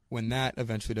when that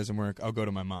eventually doesn't work, I'll go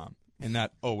to my mom. And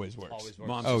that always works.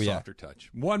 Mom's Oh, a yeah. softer touch.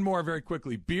 One more very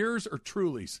quickly. Beers or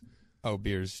Trulies? Oh,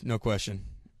 beers. No question.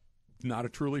 Not a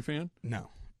Truly fan? No.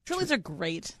 Trulies are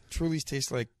great. Trulies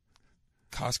taste like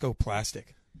Costco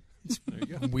plastic. It's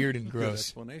weird and Good gross.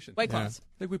 explanation. White Yeah. Claws.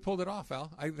 I think we pulled it off,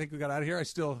 Al. I think we got out of here. I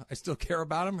still care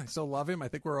about him. I still love him. I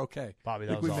think we're okay. Bobby, I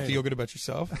that think was we awesome. made Feel it. good about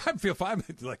yourself? I feel fine.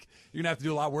 Like you're gonna have to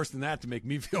do a lot worse than that to make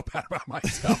me feel bad about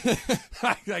myself.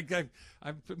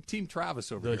 I'm Team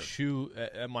Travis over The here. shoe,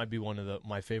 that might be one of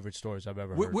my favorite stories I've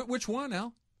ever Wh- heard. which one,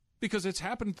 Al? Because it's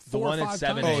happened The 4 or one 5 at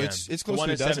 7 times. a.m. it's The close one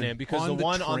to a at 7 dozen. a.m. Because On the the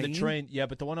one on the train? train,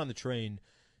 but the one on the train,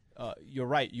 you're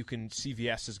right. You can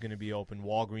CVS is going to be open.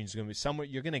 Walgreens is going to be somewhere.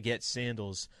 You're going to get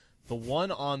sandals. The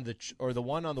one on the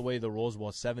one on the way to the Rose Bowl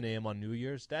at 7 a.m. on New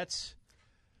Year's. That's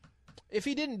if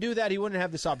he didn't do that, he wouldn't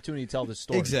have this opportunity to tell this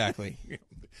story. Exactly.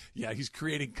 Yeah, he's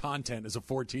creating content as a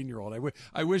 14-year-old.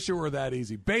 I wish it were that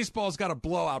easy. Baseball's got a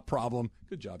blowout problem.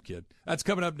 Good job, kid. That's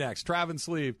coming up next. Trav and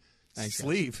Sleeve. Thanks, guys.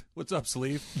 Sleeve. What's up,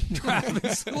 Sleeve? Trav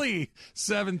and Sleeve.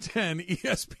 710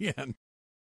 ESPN.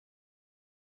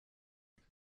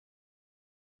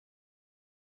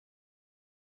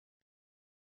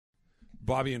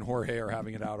 Bobby and Jorge are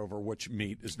having it out over which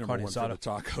meat is number Carne one for asada. the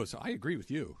tacos. I agree with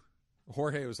you.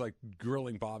 Jorge was like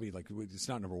grilling Bobby like it's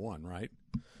not number one, right?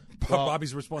 Well-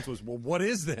 Bobby's response was, well, what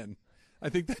is then? I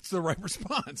think that's the right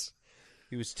response.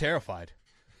 He was terrified.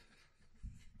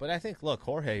 But I think, look,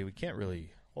 Jorge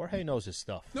knows his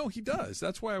stuff. No, he does.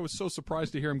 That's why I was so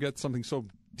surprised to hear him get something so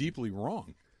deeply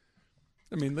wrong.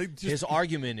 I mean, His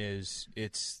argument is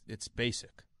it's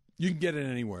basic. you can get it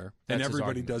anywhere, and That's his everybody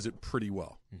argument. does it pretty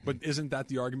well. But isn't that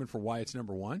the argument for why it's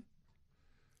number one?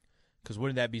 Because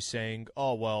wouldn't that be saying,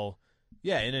 oh, well,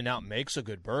 yeah, In-N-Out makes a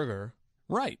good burger.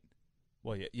 Right.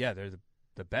 Well, yeah, they're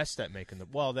the best at making them.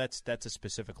 Well, that's a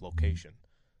specific location.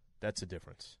 That's a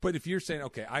difference. But if you're saying,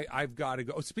 okay, I've got to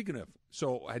go. Oh, speaking of,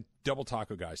 so I had double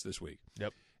taco guys this week.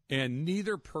 Yep. And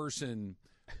neither person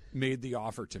made the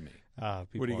offer to me. People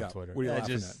What do you on got? Twitter. What are you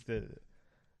laughing just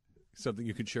Something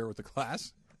you could share with the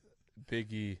class?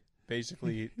 Biggie.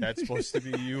 Basically, that's supposed to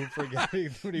be you forgetting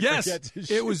when he Yes, forgets his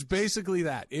it shoes. was basically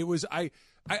that. It was I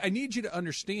need you to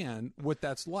understand what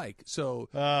that's like. So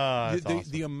That's awesome.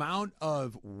 the amount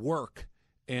of work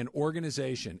and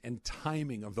organization and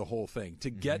timing of the whole thing to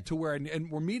get to where, and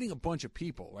we're meeting a bunch of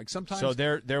people. Like sometimes, so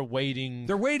they're waiting.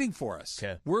 They're waiting for us.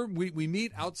 Okay. We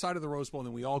meet outside of the Rose Bowl, and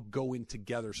then we all go in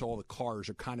together. So all the cars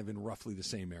are kind of in roughly the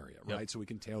same area, right? So we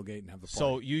can tailgate and have the party.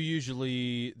 So you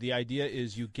usually, the idea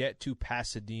is you get to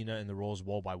Pasadena in the Rose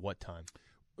Bowl by what time?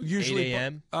 Usually 8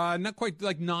 a.m.? Not quite,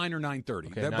 like 9 or 9:30.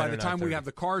 Okay, By 9 the or time we 9:30. have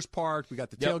the cars parked, we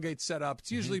got the tailgate set up.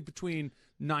 It's usually between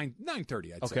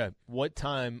 9:30, I'd say. Okay. What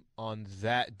time on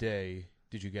that day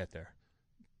did you get there?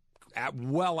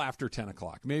 Well after 10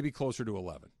 o'clock, maybe closer to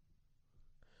 11.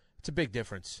 It's a big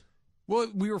difference. Well,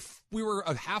 we were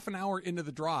a half an hour into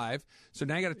the drive, so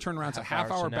now you got to turn around. It's a half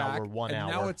hour so now back, we're 1 and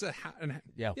hour. now it's a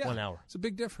 1 hour. It's a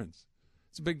big difference.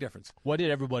 It's a big difference. What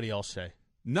did everybody else say?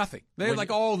 Nothing. They're like,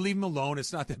 oh, leave him alone.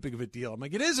 It's not that big of a deal. I'm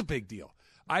like, it is a big deal.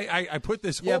 I put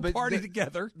this whole party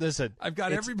together. Listen, I've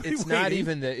got everybody It's waiting. not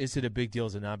even the is it a big deal,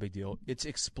 is it not a big deal? It's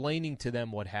explaining to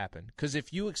them what happened. Because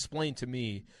if you explain to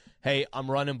me, hey,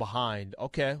 I'm running behind,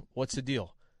 okay, what's the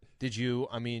deal? Did you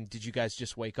guys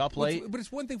just wake up late? But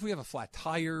it's one thing if we have a flat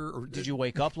tire. Or Did you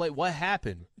wake up late? What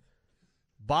happened?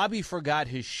 Bobby forgot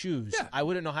his shoes. Yeah. I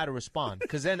wouldn't know how to respond.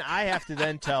 Because then I have to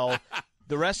then tell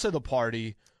the rest of the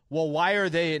party, well, why are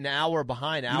they an hour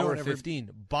behind, hour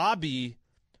 15? Bobby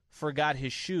forgot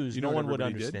his shoes. No one would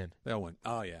understand. That one.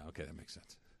 Oh, yeah. Okay, that makes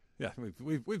sense. Yeah,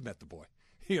 we've met the boy.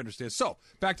 He understands. So,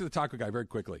 back to the taco guy very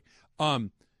quickly. There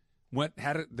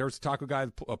was a taco guy,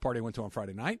 a party I went to on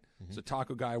Friday night. There's a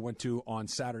taco guy I went to on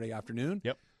Saturday afternoon.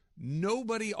 Yep.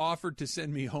 Nobody offered to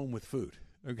send me home with food.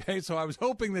 Okay, so I was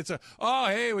hoping that,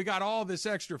 hey, we got all this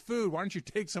extra food. Why don't you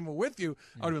take some with you?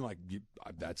 I would have been like,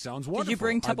 that sounds wonderful. Did you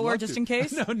bring I'd Tupperware love just to. in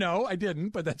case? No, I didn't,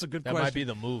 but that's a good That question. might be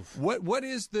the move. What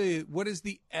is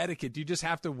the etiquette? Do you just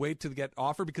have to wait to get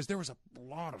offered? Because there was a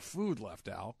lot of food left,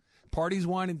 Al. Party's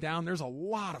winding down. There's a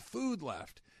lot of food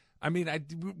left. I mean,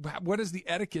 what is the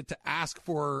etiquette to ask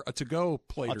for a to-go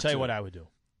plate? I'll tell you what I would do.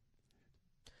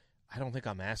 I don't think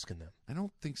I'm asking them. I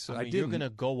don't think so. I mean, you're going to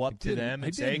go up to them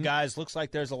and say, hey, guys, looks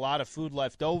like there's a lot of food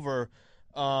left over.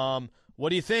 What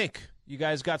do you think? You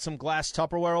guys got some glass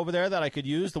Tupperware over there that I could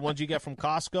use, the ones you get from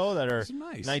Costco that are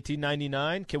nice.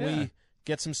 $19.99? Can we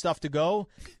get some stuff to go?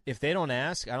 If they don't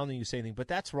ask, I don't think you say anything. But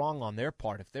that's wrong on their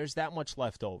part. If there's that much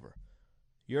left over,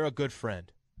 you're a good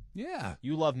friend. Yeah.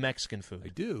 You love Mexican food. I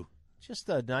do. Just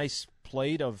a nice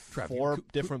plate of four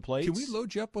different plates. Can we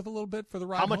load you up with a little bit for the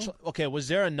ride How much? home? Okay, was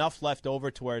there enough left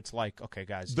over to where it's like, okay,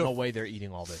 guys, no way they're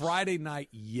eating all this? Friday night,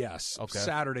 yes. Okay.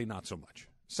 Saturday, not so much.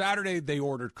 Saturday, they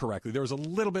ordered correctly. There was a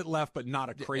little bit left, but not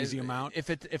a crazy amount.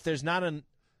 If there's not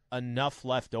enough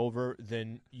left over,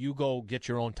 then you go get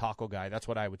your own taco guy. That's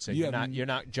what I would say. You're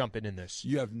not jumping in this.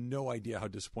 You have no idea how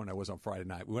disappointed I was on Friday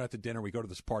night. We went out to dinner. We go to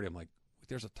this party. I'm like,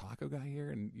 there's a taco guy here,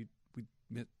 and we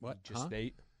what? Just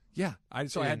ate. Yeah, I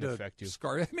had to affect you.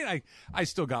 scar. I mean, I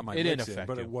still got my It didn't licks in, affect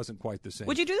but you. it wasn't quite the same.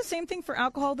 Would you do the same thing for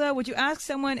alcohol, though? Would you ask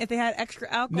someone if they had extra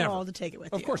alcohol Never. to take it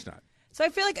with you? Of course not. So I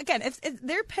feel like, again, if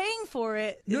they're paying for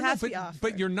it, it has to be offered.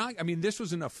 But you're not. I mean, this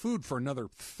was enough food for another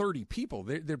 30 people.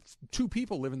 There 2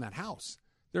 people live in that house.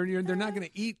 They're not going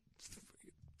to eat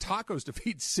tacos to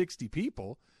feed 60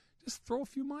 people. Just throw a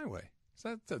few my way. So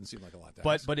that doesn't seem like a lot to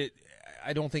ask. But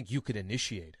I don't think you could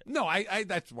initiate it. No,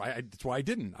 that's why I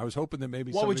didn't. I was hoping that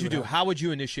maybe. What would you do? have- How would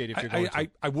you initiate if you're going to?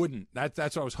 I wouldn't. That's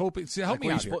what I was hoping. See, help Like, me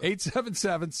what out are here. you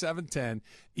 877-710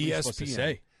 you ESPN. supposed to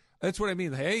say? That's what I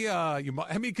mean. Hey,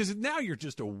 because now you're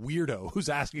just a weirdo who's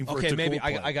asking for. Okay, maybe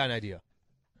I got an idea.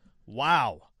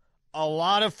 Wow, a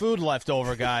lot of food left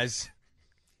over, guys.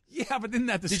 Yeah, but isn't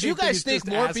that the Did same you thing guys as think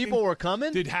just more asking? people were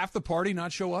coming? Did half the party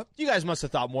not show up? You guys must have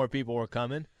thought more people were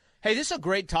coming. Hey, this is a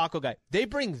great taco guy. They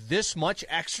bring this much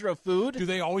extra food. Do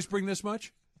they always bring this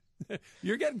much?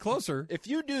 You're getting closer. If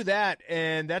you do that,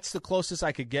 and that's the closest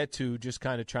I could get to just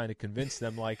kind of trying to convince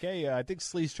them, like, hey, I think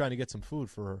Slee's trying to get some food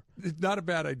for her. Not a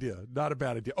bad idea. Not a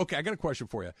bad idea. Okay, I got a question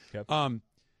for you. Yep.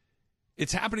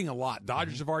 It's happening a lot.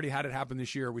 Dodgers have already had it happen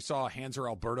this year. We saw Hanser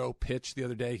Alberto pitch the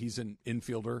other day. He's an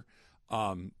infielder.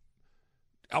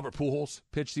 Albert Pujols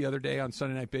pitched the other day on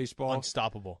Sunday Night Baseball.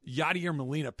 Unstoppable. Yadier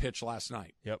Molina pitched last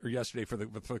night. Yep. Or yesterday for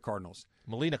the Cardinals.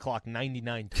 Molina clocked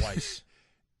 99 twice.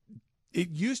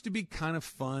 It used to be kind of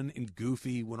fun and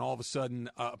goofy when all of a sudden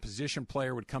a position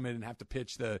player would come in and have to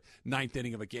pitch the 9th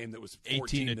inning of a game that was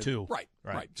 18-2.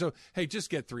 Right. So, hey, just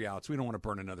get 3 outs. We don't want to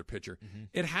burn another pitcher. Mm-hmm.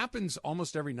 It happens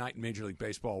almost every night in Major League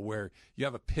Baseball where you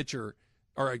have a pitcher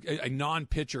or a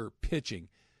non-pitcher pitching.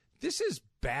 This is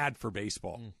bad for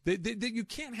baseball. You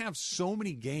can't have so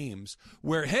many games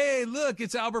where, hey, look,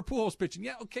 it's Albert Pujols pitching.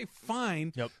 Yeah, okay,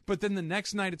 fine. Yep. But then the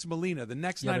next night it's Molina. The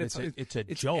next night it's a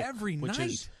joke. every which night.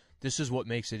 Is This is what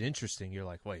makes it interesting. You're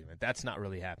like, wait a minute, that's not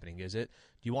really happening, is it?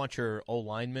 Do you want your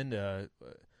O-lineman to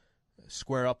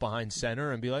square up behind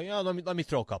center and be like, oh, let me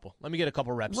throw a couple. Let me get a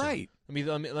couple reps Right. in.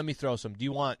 Let me throw some. Do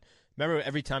you want – remember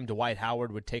every time Dwight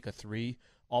Howard would take a three,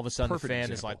 all of a sudden Perfect the fan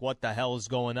example. is like, what the hell is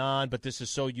going on? But this is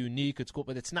so unique. It's cool.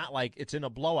 But it's not like it's in a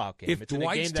blowout game. If it's in a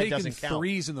Dwight's game that taking doesn't count.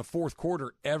 threes in the fourth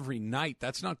quarter every night,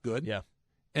 that's not good. Yeah.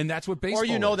 And that's what baseball Or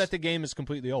you know is. that the game is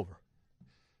completely over.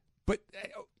 But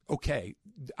okay,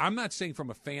 I'm not saying from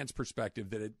a fan's perspective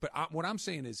what I'm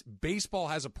saying is baseball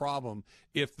has a problem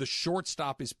if the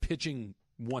shortstop is pitching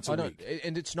once a week.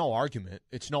 And it's no argument.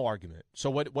 It's no argument. So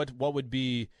what would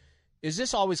be – is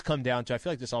this always come down to – I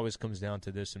feel like this always comes down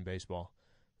to this in baseball.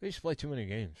 They just play too many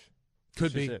games. Could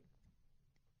That's be. just it.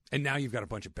 And now you've got a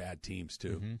bunch of bad teams,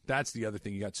 too. Mm-hmm. That's the other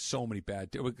thing. You got so many bad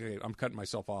okay, I'm cutting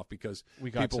myself off because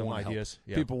We got people some want ideas. help.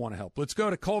 Yeah. People want to help. Let's go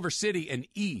to Culver City and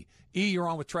E. E, you're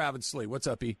on with Travis Slee. What's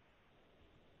up, E?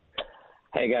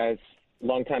 Hey guys,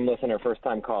 long-time listener,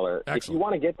 first-time caller. Excellent. If you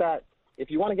want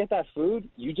to get that food,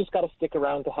 you just got to stick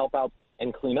around to help out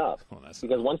and clean up. Well, that's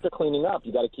because once they're cleaning up,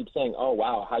 you got to keep saying, "Oh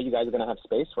wow, how you guys are going to have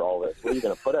space for all this? Where are you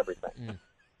going to put everything?"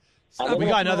 We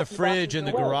got another fridge in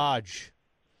the garage.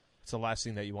 It's the last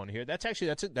thing that you want to hear.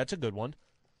 That's a good one.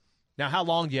 Now, how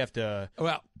long do you have to?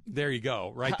 Well, there you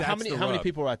go. Right. How many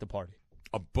people were at the party?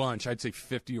 A bunch. I'd say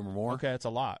 50 or more. Okay, that's a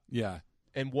lot. Yeah.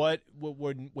 And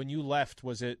when you left,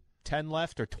 was it 10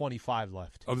 left or 25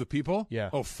 left? Of the people? Yeah.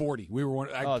 Oh, 40. We were one.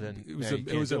 Then it was you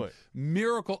can't do a it.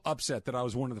 miracle upset that I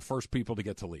was one of the first people to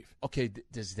get to leave. Okay,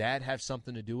 does that have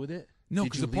something to do with it? No,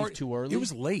 Did because you the leave party too early? It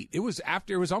was late. It was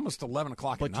after. It was almost 11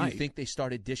 o'clock But at do night. you think they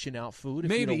started dishing out food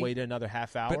if you'd Maybe. have waited another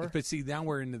half hour? But see, now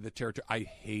we're into the territory. I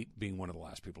hate being one of the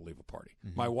last people to leave a party.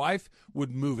 Mm-hmm. My wife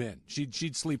would move in.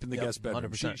 She'd sleep in the Yep, guest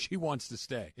bedroom. 100%. She wants to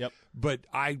stay. Yep. But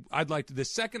I'd like to. The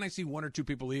second I see one or two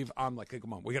people leave, I'm like, hey,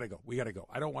 come on, we gotta go. We gotta go.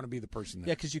 I don't want to be the person there.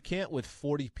 Yeah, because you can't, with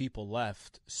 40 people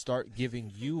left, start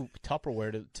giving you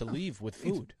Tupperware to leave with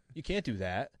food. You can't do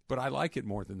that. But I like it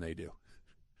more than they do.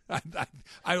 I They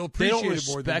appreciate don't it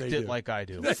more than respect they it do. like I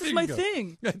do. This There is you my go.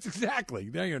 thing. That's exactly.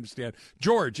 Now you understand.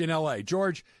 George in L.A.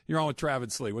 George, you're on with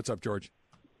Travis Slee. What's up, George?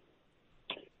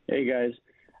 Hey guys,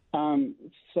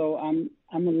 so I'm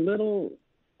a little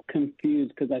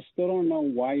confused because I still don't know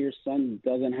why your son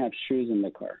doesn't have shoes in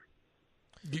the car.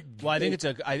 Well, I think it's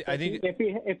I think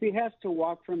if he has to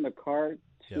walk from the car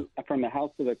from the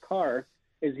house to the car,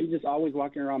 is he just always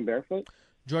walking around barefoot?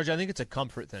 George, I think it's a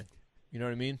comfort thing. You know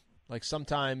what I mean? Like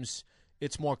sometimes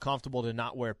it's more comfortable to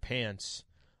not wear pants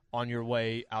on your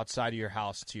way outside of your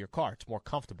house to your car. It's more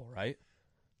comfortable, right?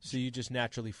 So you just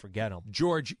naturally forget them.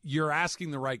 George, you're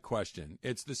asking the right question.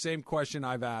 It's the same question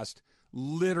I've asked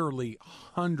literally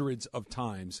hundreds of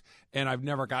times, and I've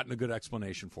never gotten a good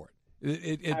explanation for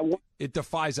it. It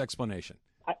defies explanation.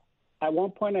 At one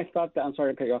point, I thought that. I'm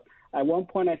sorry to cut you off. At one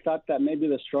point, I thought that maybe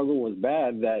the struggle was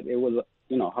bad, that it was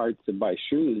hard to buy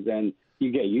shoes, and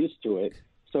you get used to it.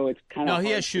 So it's kind of he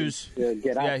has shoes. To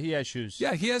get out. Yeah, he has shoes.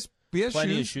 Yeah, he has Plenty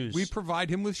shoes. of shoes. We provide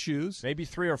him with shoes. Maybe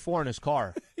 3 or 4 in his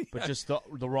car, but just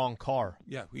the wrong car.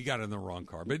 Yeah, we got it in the wrong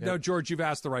car. But no, George, you've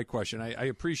asked the right question. I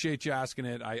appreciate you asking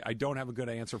it. I don't have a good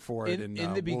answer for it, and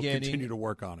in the beginning, we'll continue to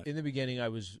work on it. In the beginning, I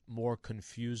was more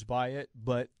confused by it,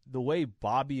 but the way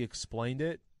Bobby explained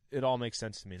it, it all makes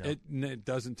sense to me now. It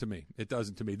doesn't to me. It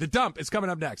doesn't to me. The Dump is coming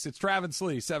up next. It's Travis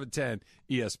Slee, 710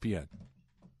 ESPN.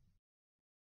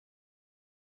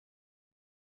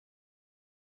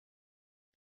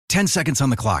 "10 seconds on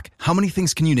the clock. How many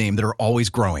things can you name that are always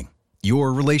growing?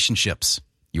 Your relationships,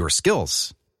 your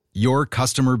skills, your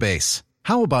customer base.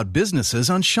 How about businesses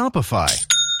on Shopify?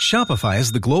 Shopify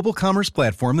is the global commerce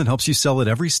platform that helps you sell at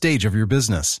every stage of your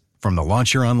business. From the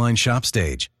launch your online shop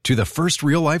stage to the first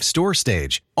real-life store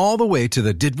stage, all the way to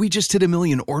the did we just hit a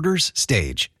million orders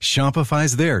stage,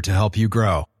 Shopify's there to help you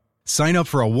grow. Sign up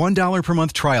for a $1 per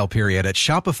month trial period at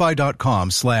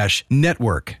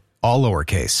shopify.com/network, all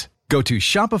lowercase. Go to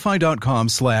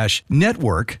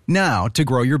shopify.com/network now to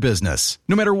grow your business,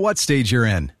 no matter what stage you're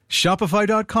in.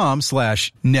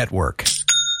 Shopify.com/network.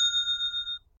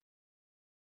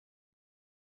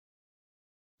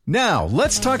 Now,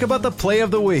 let's talk about the play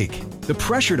of the week. The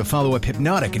pressure to follow up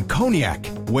Hypnotic and Cognac,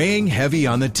 weighing heavy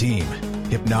on the team.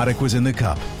 Hypnotic was in the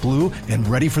cup, blue, and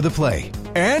ready for the play.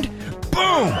 And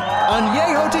boom!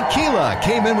 Añejo Tequila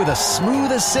came in with a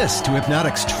smooth assist to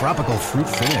Hypnotic's tropical fruit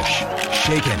finish.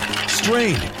 Shaken,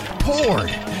 strained, poured.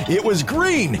 It was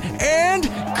green and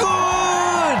good!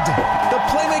 The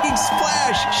playmaking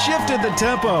splash shifted the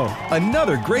tempo.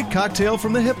 Another great cocktail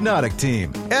from the Hypnotic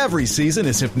team. Every season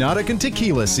is Hypnotic and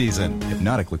Tequila season.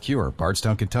 Hypnotic Liqueur,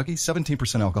 Bardstown, Kentucky,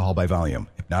 17% alcohol by volume.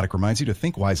 Hypnotic reminds you to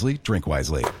think wisely, drink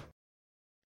wisely.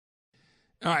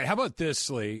 All right, how about this,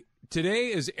 Slee? Today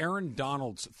is Aaron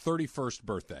Donald's 31st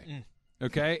birthday.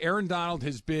 Okay, Aaron Donald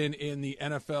has been in the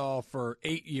NFL for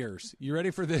 8 years. You ready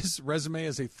for this resume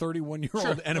as a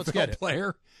 31-year-old NFL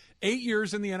player? 8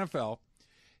 years in the NFL.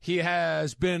 He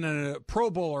has been a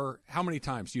Pro Bowler how many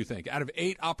times, do you think? Out of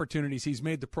 8 opportunities, he's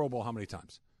made the Pro Bowl how many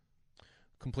times?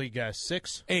 Complete guess.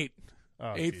 6? 8.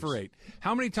 Oh, 8 for 8.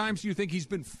 How many times do you think he's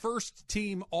been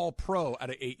first-team All-Pro out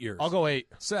of 8 years? I'll go 8.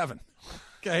 7.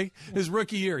 Okay, his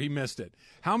rookie year, he missed it.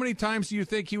 How many times do you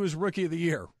think he was Rookie of the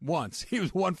Year? Once. He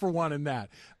was 1 for 1 in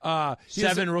that.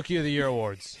 7 Rookie of the Year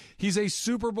awards. He's a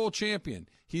Super Bowl champion.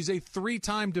 He's a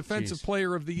 3-time Defensive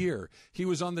Player of the Year. He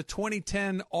was on the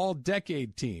 2010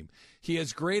 All-Decade team. He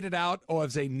has graded out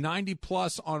as a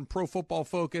 90-plus on Pro Football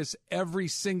Focus every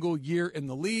single year in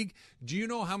the league. Do you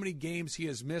know how many games he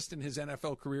has missed in his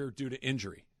NFL career due to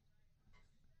injury?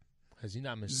 Has he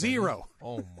not missed 0?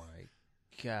 Oh, my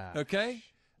God. Okay?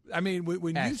 I mean,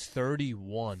 when you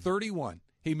 31. 31.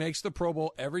 He makes the Pro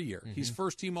Bowl every year. He's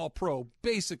first-team All-Pro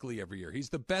basically every year. He's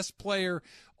the best player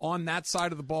on that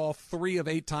side of the ball 3 of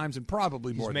 8 times and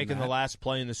probably more than that. He's making the last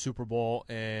play in the Super Bowl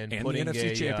and putting the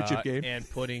NFC Championship game. And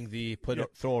putting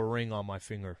throw a ring on my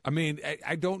finger. I mean,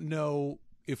 I don't know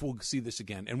if we'll see this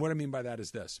again. And what I mean by that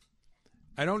is this.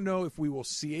 I don't know if we will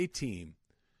see a team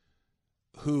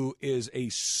who is a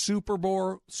Super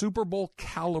Bowl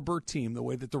caliber team, the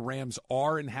way that the Rams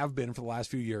are and have been for the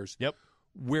last few years. Yep.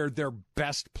 Where their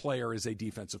best player is a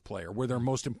defensive player, where their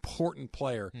most important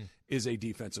player is a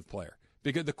defensive player.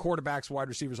 Because the quarterbacks, wide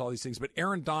receivers, all these things. But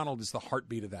Aaron Donald is the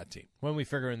heartbeat of that team. When are we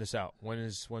figuring this out?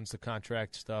 When's the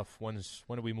contract stuff? When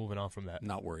are we moving on from that?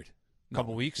 Not worried.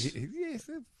 Couple weeks?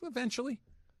 Eventually.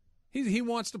 He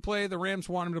wants to play. The Rams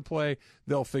want him to play.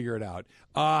 They'll figure it out.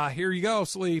 Here you go,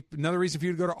 Sleep. Another reason for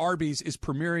you to go to Arby's is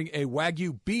premiering a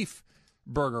Wagyu beef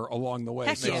burger along the way.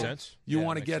 Heck So yeah. Makes sense. you Yeah,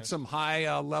 want to makes get sense. some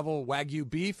high-level Wagyu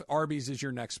beef, Arby's is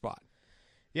your next spot.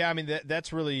 Yeah, I mean,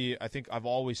 that's really, I think I've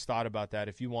always thought about that.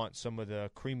 If you want some of the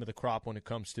cream of the crop when it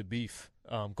comes to beef,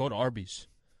 go to Arby's.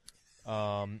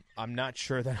 I'm not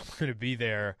sure that I'm going to be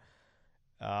there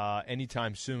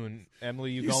anytime soon.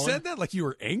 Emily, you going? You said that like you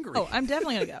were angry. Oh, I'm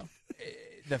definitely going to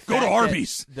go. Go to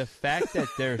Arby's. The fact that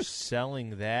they're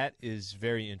selling that is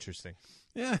very interesting.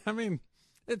 Yeah, I mean,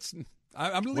 it's.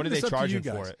 I'm leaving What are this they up to you charging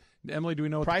guys. for it? Emily, do we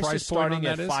know what Price the price is starting point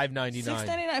at on that is? $5.99.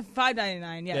 $6.99,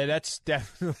 $5.99, yeah. Yeah, that's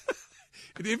definitely.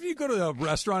 If you go to a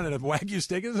restaurant and a Wagyu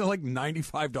steak, it's like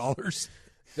 $95.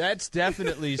 That's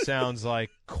definitely sounds like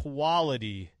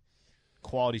quality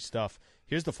stuff.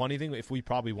 Here's the funny thing: if we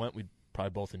probably went, we'd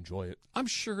probably both enjoy it. I'm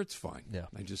sure it's fine. Yeah.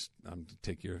 I'm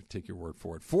take your word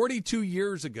for it. 42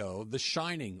 years ago, The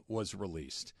Shining was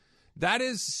released. That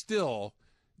is still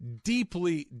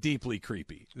deeply, deeply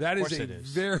creepy. That is a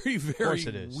very,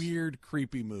 very weird,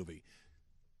 creepy movie.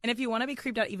 And if you want to be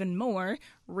creeped out even more,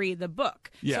 read the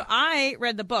book. Yeah. So I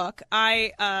read the book.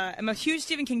 I am a huge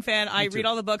Stephen King fan. I read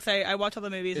all the books. I watch all the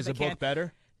movies. Is the book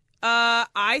better?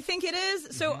 I think it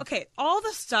is. So, okay, all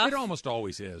the stuff. It almost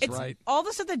always is, right? All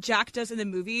the stuff that Jack does in the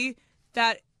movie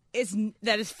that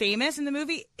is famous in the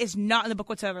movie is not in the book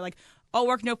whatsoever. Like, all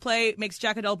work, no play makes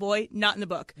Jack a dull boy, not in the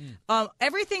book.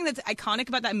 Everything that's iconic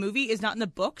about that movie is not in the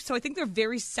book, so I think they're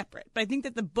very separate. But I think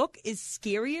that the book is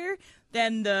scarier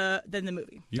than the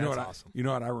movie. That's awesome. You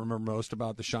know what I remember most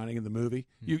about The Shining in the movie?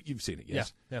 You've seen it,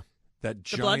 yes? Yeah. That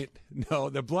giant. No,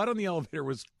 the blood on the elevator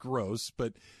was gross,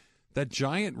 but that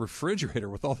giant refrigerator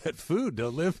with all that food to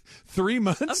live 3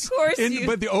 months. Of course,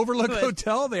 but the Overlook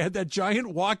Hotel, they had that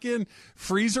giant walk-in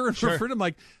freezer and refrigerator. I'm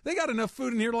like, they got enough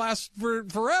food in here to last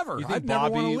forever. You think I'd never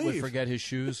want Bobby to would leave. forget his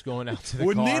shoes going out to the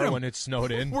Wouldn't need car 'em. when it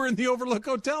snowed in? We're in the Overlook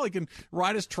Hotel. He can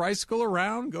ride his tricycle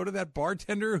around, go to that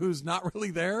bartender who's not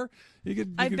really there.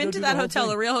 I've been to that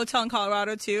hotel, a real hotel in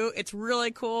Colorado, too. It's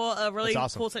really cool, a really That's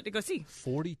awesome. cool site to go see.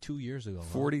 42 years ago.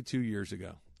 42 years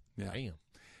ago. Yeah. Damn.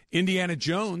 Indiana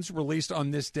Jones released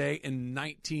on this day in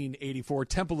 1984.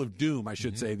 Temple of Doom, I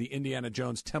should say. The Indiana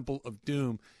Jones Temple of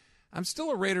Doom. I'm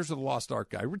still a Raiders of the Lost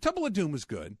Ark guy. Temple of Doom was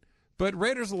good, but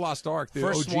Raiders of the Lost Ark, the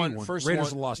First OG one, Raiders one, of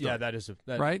the Lost yeah, Ark.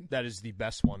 right? That is the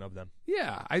best one of them.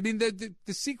 Yeah, I mean the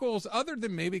sequels, other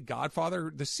than maybe Godfather,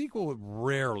 the sequel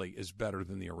rarely is better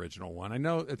than the original one. I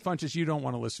know, Funches, you don't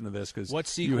want to listen to this because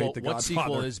you hate the Godfather. What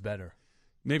sequel is better?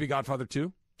 Maybe Godfather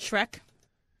 2? Shrek.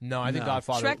 No, I think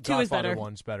Godfather. Shrek 2 is better.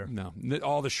 1's better. No,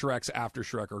 all the Shreks after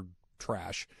Shrek are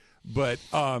trash. But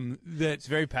it's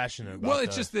very passionate about. Well,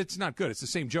 it's just it's not good. It's the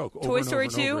same joke. Toy over Story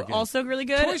and over and 2 over again. also really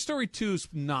good. Toy Story 2's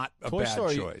not a Toy bad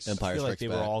Story, choice. Empire I feel like Strikes they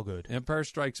Back. were all good. Empire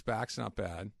Strikes Back's not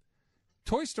bad.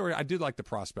 Toy Story, I did like the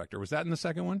Prospector. Was that in the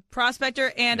second one?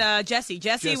 Prospector and Jessie.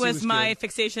 Jessie was my good.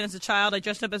 fixation as a child. I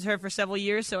dressed up as her for several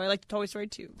years, so I liked Toy Story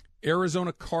too.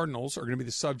 Arizona Cardinals are going to be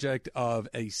the subject of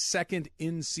a second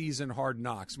in-season Hard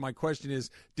Knocks. My question is,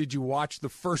 did you watch the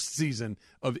first season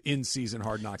of in-season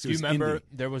Hard Knocks? Do you remember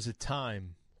there was a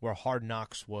time where Hard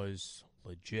Knocks was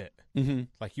legit? Mm-hmm.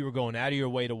 Like you were going out of your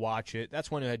way to watch it.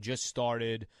 That's when it had just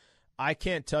started. I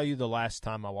can't tell you the last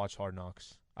time I watched Hard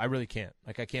Knocks. I really can't.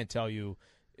 Like, I can't tell you.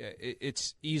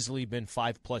 It's easily been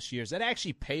 5+ years. I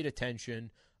actually paid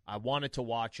attention. I wanted to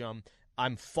watch them.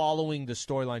 I'm following the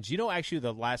storylines. You know, actually,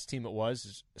 the last team it was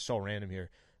is so random here.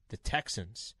 The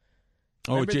Texans.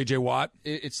 Remember, J.J. Watt?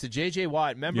 It's the J.J.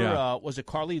 Watt. Remember, was it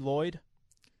Carly Lloyd?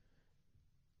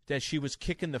 That she was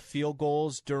kicking the field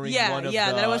goals during one of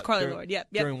that was Carly Lloyd. Yep.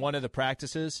 During one of the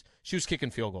practices. She was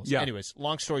kicking field goals. Yeah. Anyways,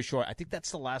 long story short, I think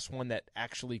that's the last one that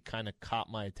actually kind of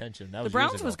caught my attention. That was the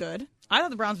Browns years ago. was good. I thought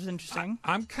the Browns was interesting.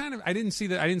 I didn't see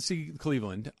that. I didn't see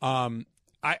Cleveland.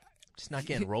 Just not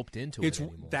getting roped into it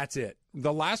anymore. That's it.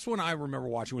 The last one I remember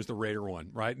watching was the Raider one,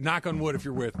 right? Knock on wood if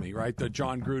you're with me, right? The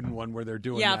John Gruden one where they're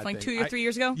doing that like thing. 2 or 3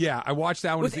 years ago? Yeah, I watched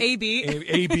that one. With AB.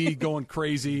 AB going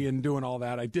crazy and doing all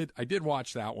that. I did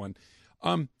watch that one.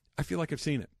 I feel like I've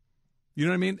seen it. You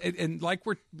know what I mean? And like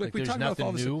we talked about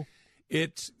all this. New?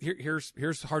 It's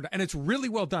here's hard, and it's really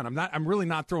well done. I'm really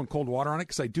not throwing cold water on it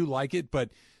because I do like it, but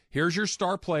here's your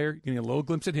star player. You can get a little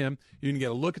glimpse at him. You can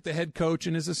get a look at the head coach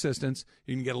and his assistants.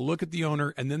 You can get a look at the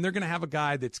owner, and then they're going to have a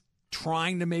guy that's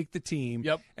trying to make the team,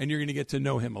 and you're going to get to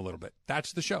know him a little bit.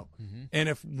 That's the show. Mm-hmm. And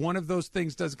if one of those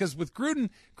things does, because with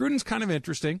Gruden's kind of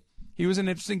interesting. He was an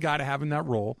interesting guy to have in that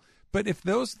role. But if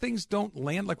those things don't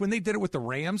land, like when they did it with the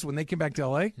Rams, when they came back to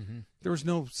L.A., there was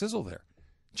no sizzle there.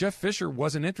 Jeff Fisher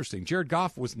wasn't interesting. Jared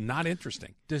Goff was not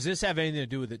interesting. Does this have anything to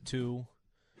do with it, too,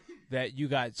 that you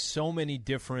got so many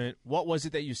different – what was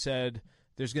it that you said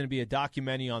there's going to be a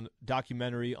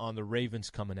documentary on the Ravens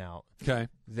coming out? Okay.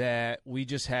 That we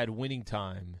just had Winning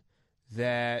Time.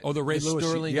 That the Ray Lewis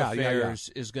Sterling Affairs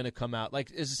is going to come out.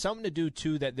 Like, is it something to do,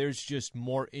 too, that there's just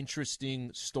more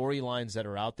interesting storylines that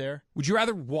are out there? Would you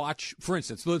rather watch, for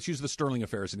instance, let's use the Sterling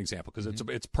Affair as an example because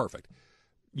it's perfect.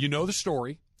 You know the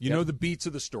story. You know the beats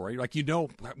of the story. Like, you know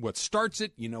what starts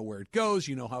it. You know where it goes.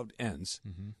 You know how it ends.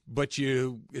 Mm-hmm. But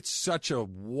it's such a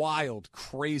wild,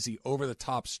 crazy,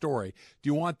 over-the-top story. Do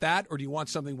you want that, or do you want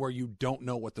something where you don't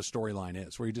know what the storyline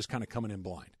is, where you're just kind of coming in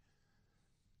blind?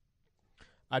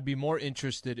 I'd be more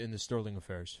interested in the Sterling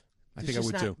Affairs. I think I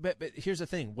would too. But here's the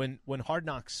thing: when Hard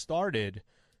Knocks started,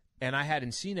 and I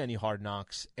hadn't seen any Hard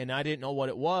Knocks, and I didn't know what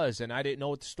it was, and I didn't know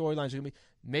what the storylines were going to be.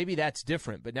 Maybe that's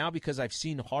different. But now because I've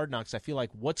seen Hard Knocks, I feel like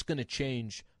what's going to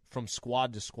change from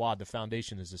squad to squad? The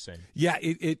foundation is the same. Yeah,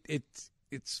 it's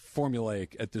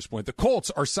formulaic at this point. The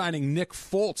Colts are signing Nick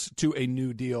Foles to a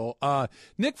new deal.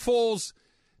 Nick Foles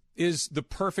is the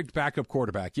perfect backup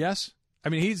quarterback. Yes. I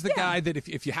mean, he's the guy that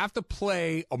if you have to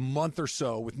play a month or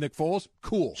so with Nick Foles,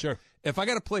 cool. Sure. If I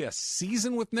got to play a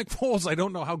season with Nick Foles, I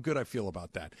don't know how good I feel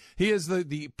about that. He is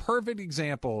the perfect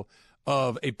example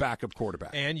of a backup quarterback.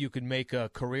 And you can make a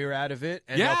career out of it,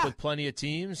 end up with plenty of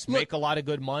teams, make a lot of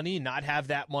good money, not have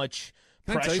that much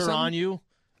pressure on you.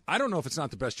 I don't know if it's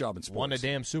not the best job in sports. Won a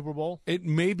damn Super Bowl? It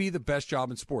may be the best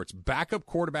job in sports. Backup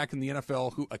quarterback in the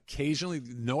NFL who occasionally,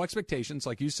 no expectations,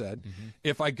 like you said. Mm-hmm.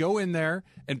 If I go in there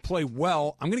and play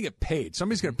well, I'm going to get paid.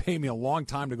 Somebody's going to pay me a long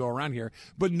time to go around here,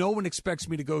 but no one expects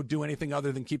me to go do anything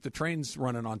other than keep the trains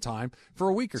running on time for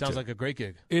a week or two. Sounds like a great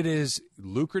gig. It is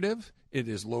lucrative. It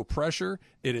is low pressure.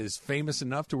 It is famous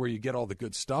enough to where you get all the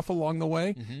good stuff along the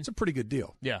way. Mm-hmm. It's a pretty good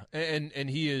deal. Yeah, and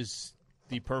he is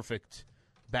the perfect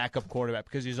backup quarterback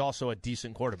because he's also a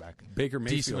decent quarterback. Baker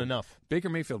Mayfield. Decent enough. Baker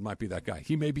Mayfield might be that guy.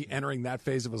 He may be entering that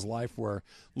phase of his life where a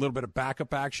little bit of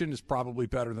backup action is probably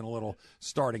better than a little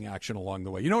starting action along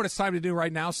the way. You know what it's time to do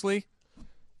right now, Slee?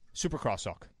 Super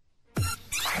Crosstalk.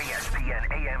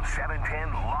 ESPN AM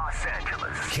 710 Los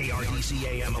Angeles. KRDC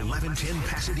AM 1110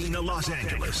 Pasadena, Los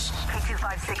Angeles.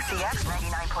 K256CX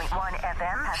 99.1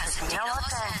 FM Pasadena,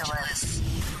 Los Angeles.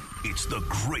 It's the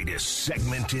greatest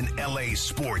segment in LA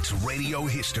sports radio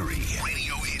history.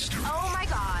 Oh my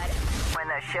God. When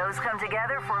the shows come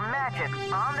together for magic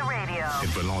on the radio.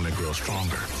 It will only grow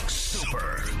stronger.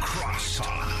 Super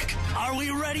Crosstalk. Are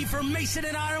we ready for Mason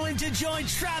and Ireland to join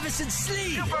Travis and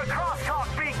Slee? Super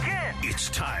Crosstalk begin. It's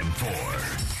time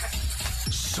for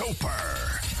Super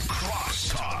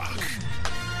Crosstalk.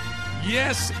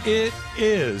 Yes, it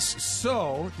is.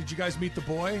 So, did you guys meet the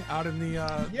boy out in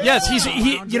the? Yes, he's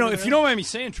lounge you know, over if there? you don't mind me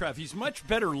saying, Trev, he's much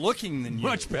better looking than you.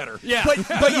 Much better. Yeah,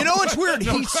 But you know what's weird?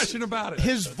 No question about it.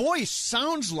 His voice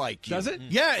sounds like you. Does it?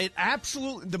 Yeah, it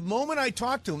absolutely. The moment I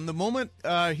talked to him, the moment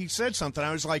he said something,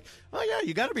 I was like, "Oh yeah,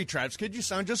 you got to be Travis Kid. You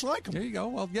sound just like him." There you go.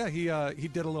 Well, yeah, he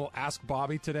did a little Ask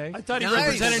Bobby today. I thought he Nice.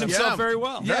 represented himself Yeah. very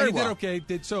well. Yeah, Very he did well. okay.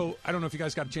 So I don't know if you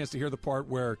guys got a chance to hear the part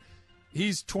where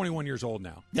he's 21 years old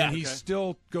now, Yeah. and he Okay.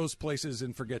 still goes places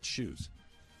and forgets shoes.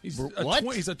 He's What?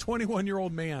 He's a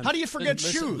 21-year-old man. How do you forget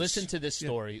shoes? Listen to this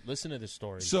story. Listen to this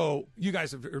story. So you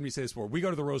guys have heard me say this before. We go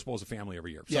to the Rose Bowl as a family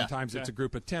every year. Yeah. Sometimes it's a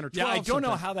group of 10 or 12. Yeah, I don't know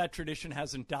sometimes- how that tradition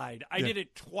hasn't died. I Yeah. did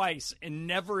it twice and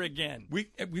never again.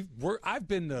 I've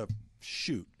been to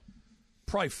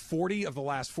probably 40 of the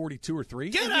last 42 or 3.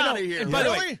 Get And, out of here! And by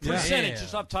the way, Really? percentage, Yeah.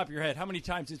 just off the top of your head, how many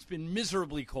times it's been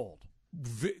miserably cold?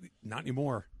 Not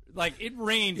anymore. Like, it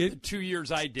rained the 2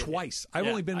 years I did. Twice. I've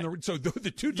Yeah, only been there. So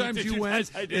the two times the you two went,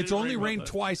 times I did it's it only very rained well.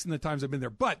 twice in the times I've been there.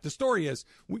 But the story is,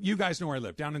 you guys know where I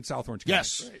live, down in South Orange County.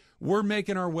 Yes. Right. We're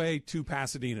making our way to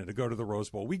Pasadena to go to the Rose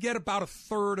Bowl. We get about a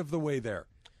third of the way there.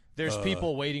 There's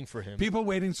people waiting for him. People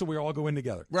waiting, so we all go in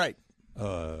together. Right.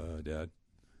 Dad.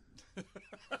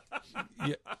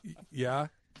 Yeah.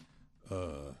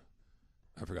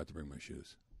 I forgot to bring my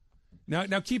shoes.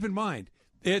 Now keep in mind,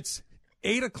 it's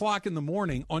 8:00 in the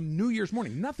morning on New Year's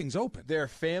morning. Nothing's open. There are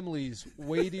families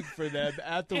waiting for them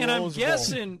at the And I'm Rose Bowl.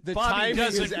 guessing The Bobby timing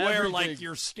doesn't is wear everything. like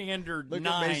your standard Look at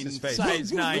 9 Mason's face.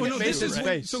 size 9. No, this Mason's is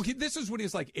face. so this is when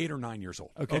he's like 8 or 9 years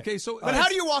old. Okay. So But how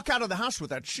do you walk out of the house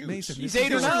with that shoes? Mason, He's this is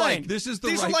 8 or the- 9. This is the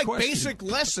These right are like question. basic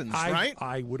lessons, right?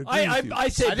 I would agree with you. I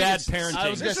say think bad it's- parenting. I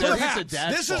was gonna This say, is, it's a a,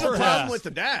 dad's this is fault. a problem with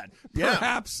the dad. Yeah.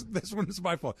 Perhaps this one is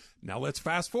my fault. Now let's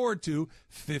fast forward to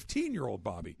 15-year-old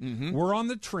Bobby. We're on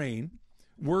the train.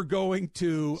 We're going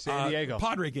to San Diego.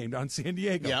 Padre game down in San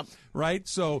Diego. Yep. Right?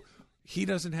 So he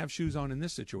doesn't have shoes on in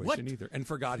this situation What? either, and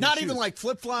forgot his Not shoes. even like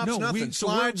flip-flops, No, nothing, so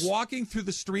slides? we're walking through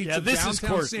the streets Yeah, of this is downtown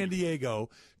quirky. San Diego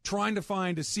trying to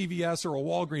find a CVS or a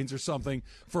Walgreens or something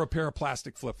for a pair of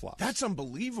plastic flip-flops. That's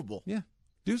unbelievable. Yeah.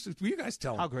 Deuces, will you guys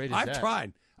tell How him? great is I've that?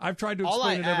 tried. I've tried to All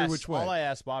I explain it every asked- which way. All I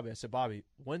asked Bobby, I said, Bobby,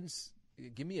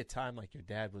 give me a time like your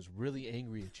dad was really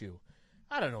angry at you.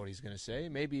 I don't know what he's going to say.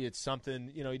 Maybe it's something,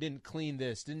 he didn't clean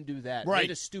this, didn't do that, Right.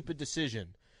 made a stupid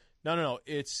decision. No.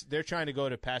 They're trying to go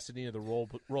to Pasadena, the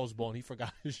Rose Bowl, and he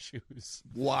forgot his shoes.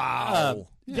 Wow.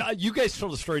 Yeah, you guys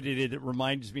told a story today that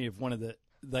reminds me of one of the,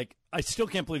 I still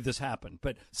can't believe this happened.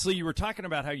 But, Slee, you were talking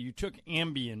about how you took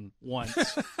Ambien once.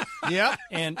 Yeah.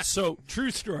 And so,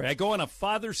 true story, I go on a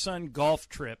father-son golf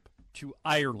trip to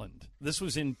Ireland. This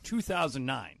was in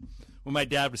 2009 when my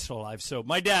dad was still alive. So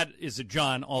my dad is a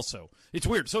John also. It's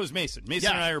weird. So is Mason. Mason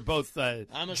Yeah. and I are both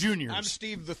juniors. I'm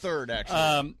Steve the Third,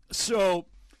 actually. So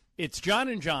it's John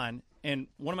and John, and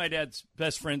one of my dad's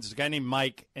best friends is a guy named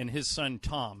Mike and his son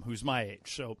Tom, who's my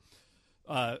age. So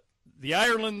the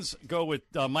Irelands go with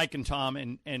Mike and Tom,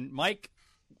 and Mike,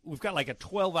 we've got like a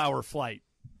 12-hour flight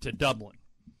to Dublin.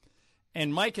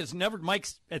 And Mike's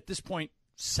at this point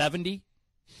 70,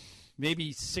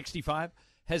 maybe 65,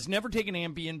 has never taken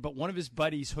Ambien, but one of his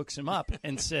buddies hooks him up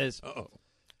and says,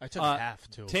 I took half,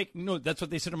 too. That's what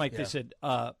they said to Mike. Yeah. They said,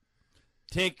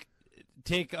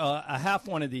 take a half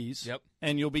one of these,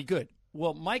 and you'll be good.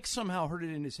 Well, Mike somehow heard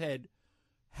it in his head.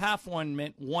 Half one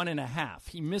meant 1.5.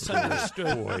 He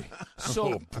misunderstood. Boy.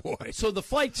 So, Oh, boy. So the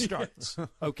flight starts,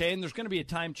 okay, and there's going to be a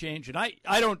time change, and I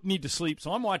don't need to sleep,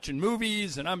 so I'm watching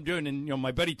movies, and I'm doing, and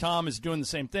my buddy Tom is doing the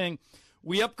same thing.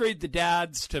 We upgrade the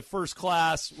dads to first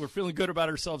class. We're feeling good about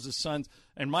ourselves as sons,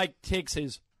 and Mike takes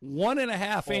his 1.5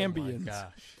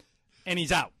 Ambien, and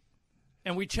he's out.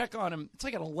 And we check on him. It's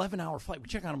like an 11-hour flight. We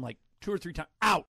check on him like 2 or 3 times. Out.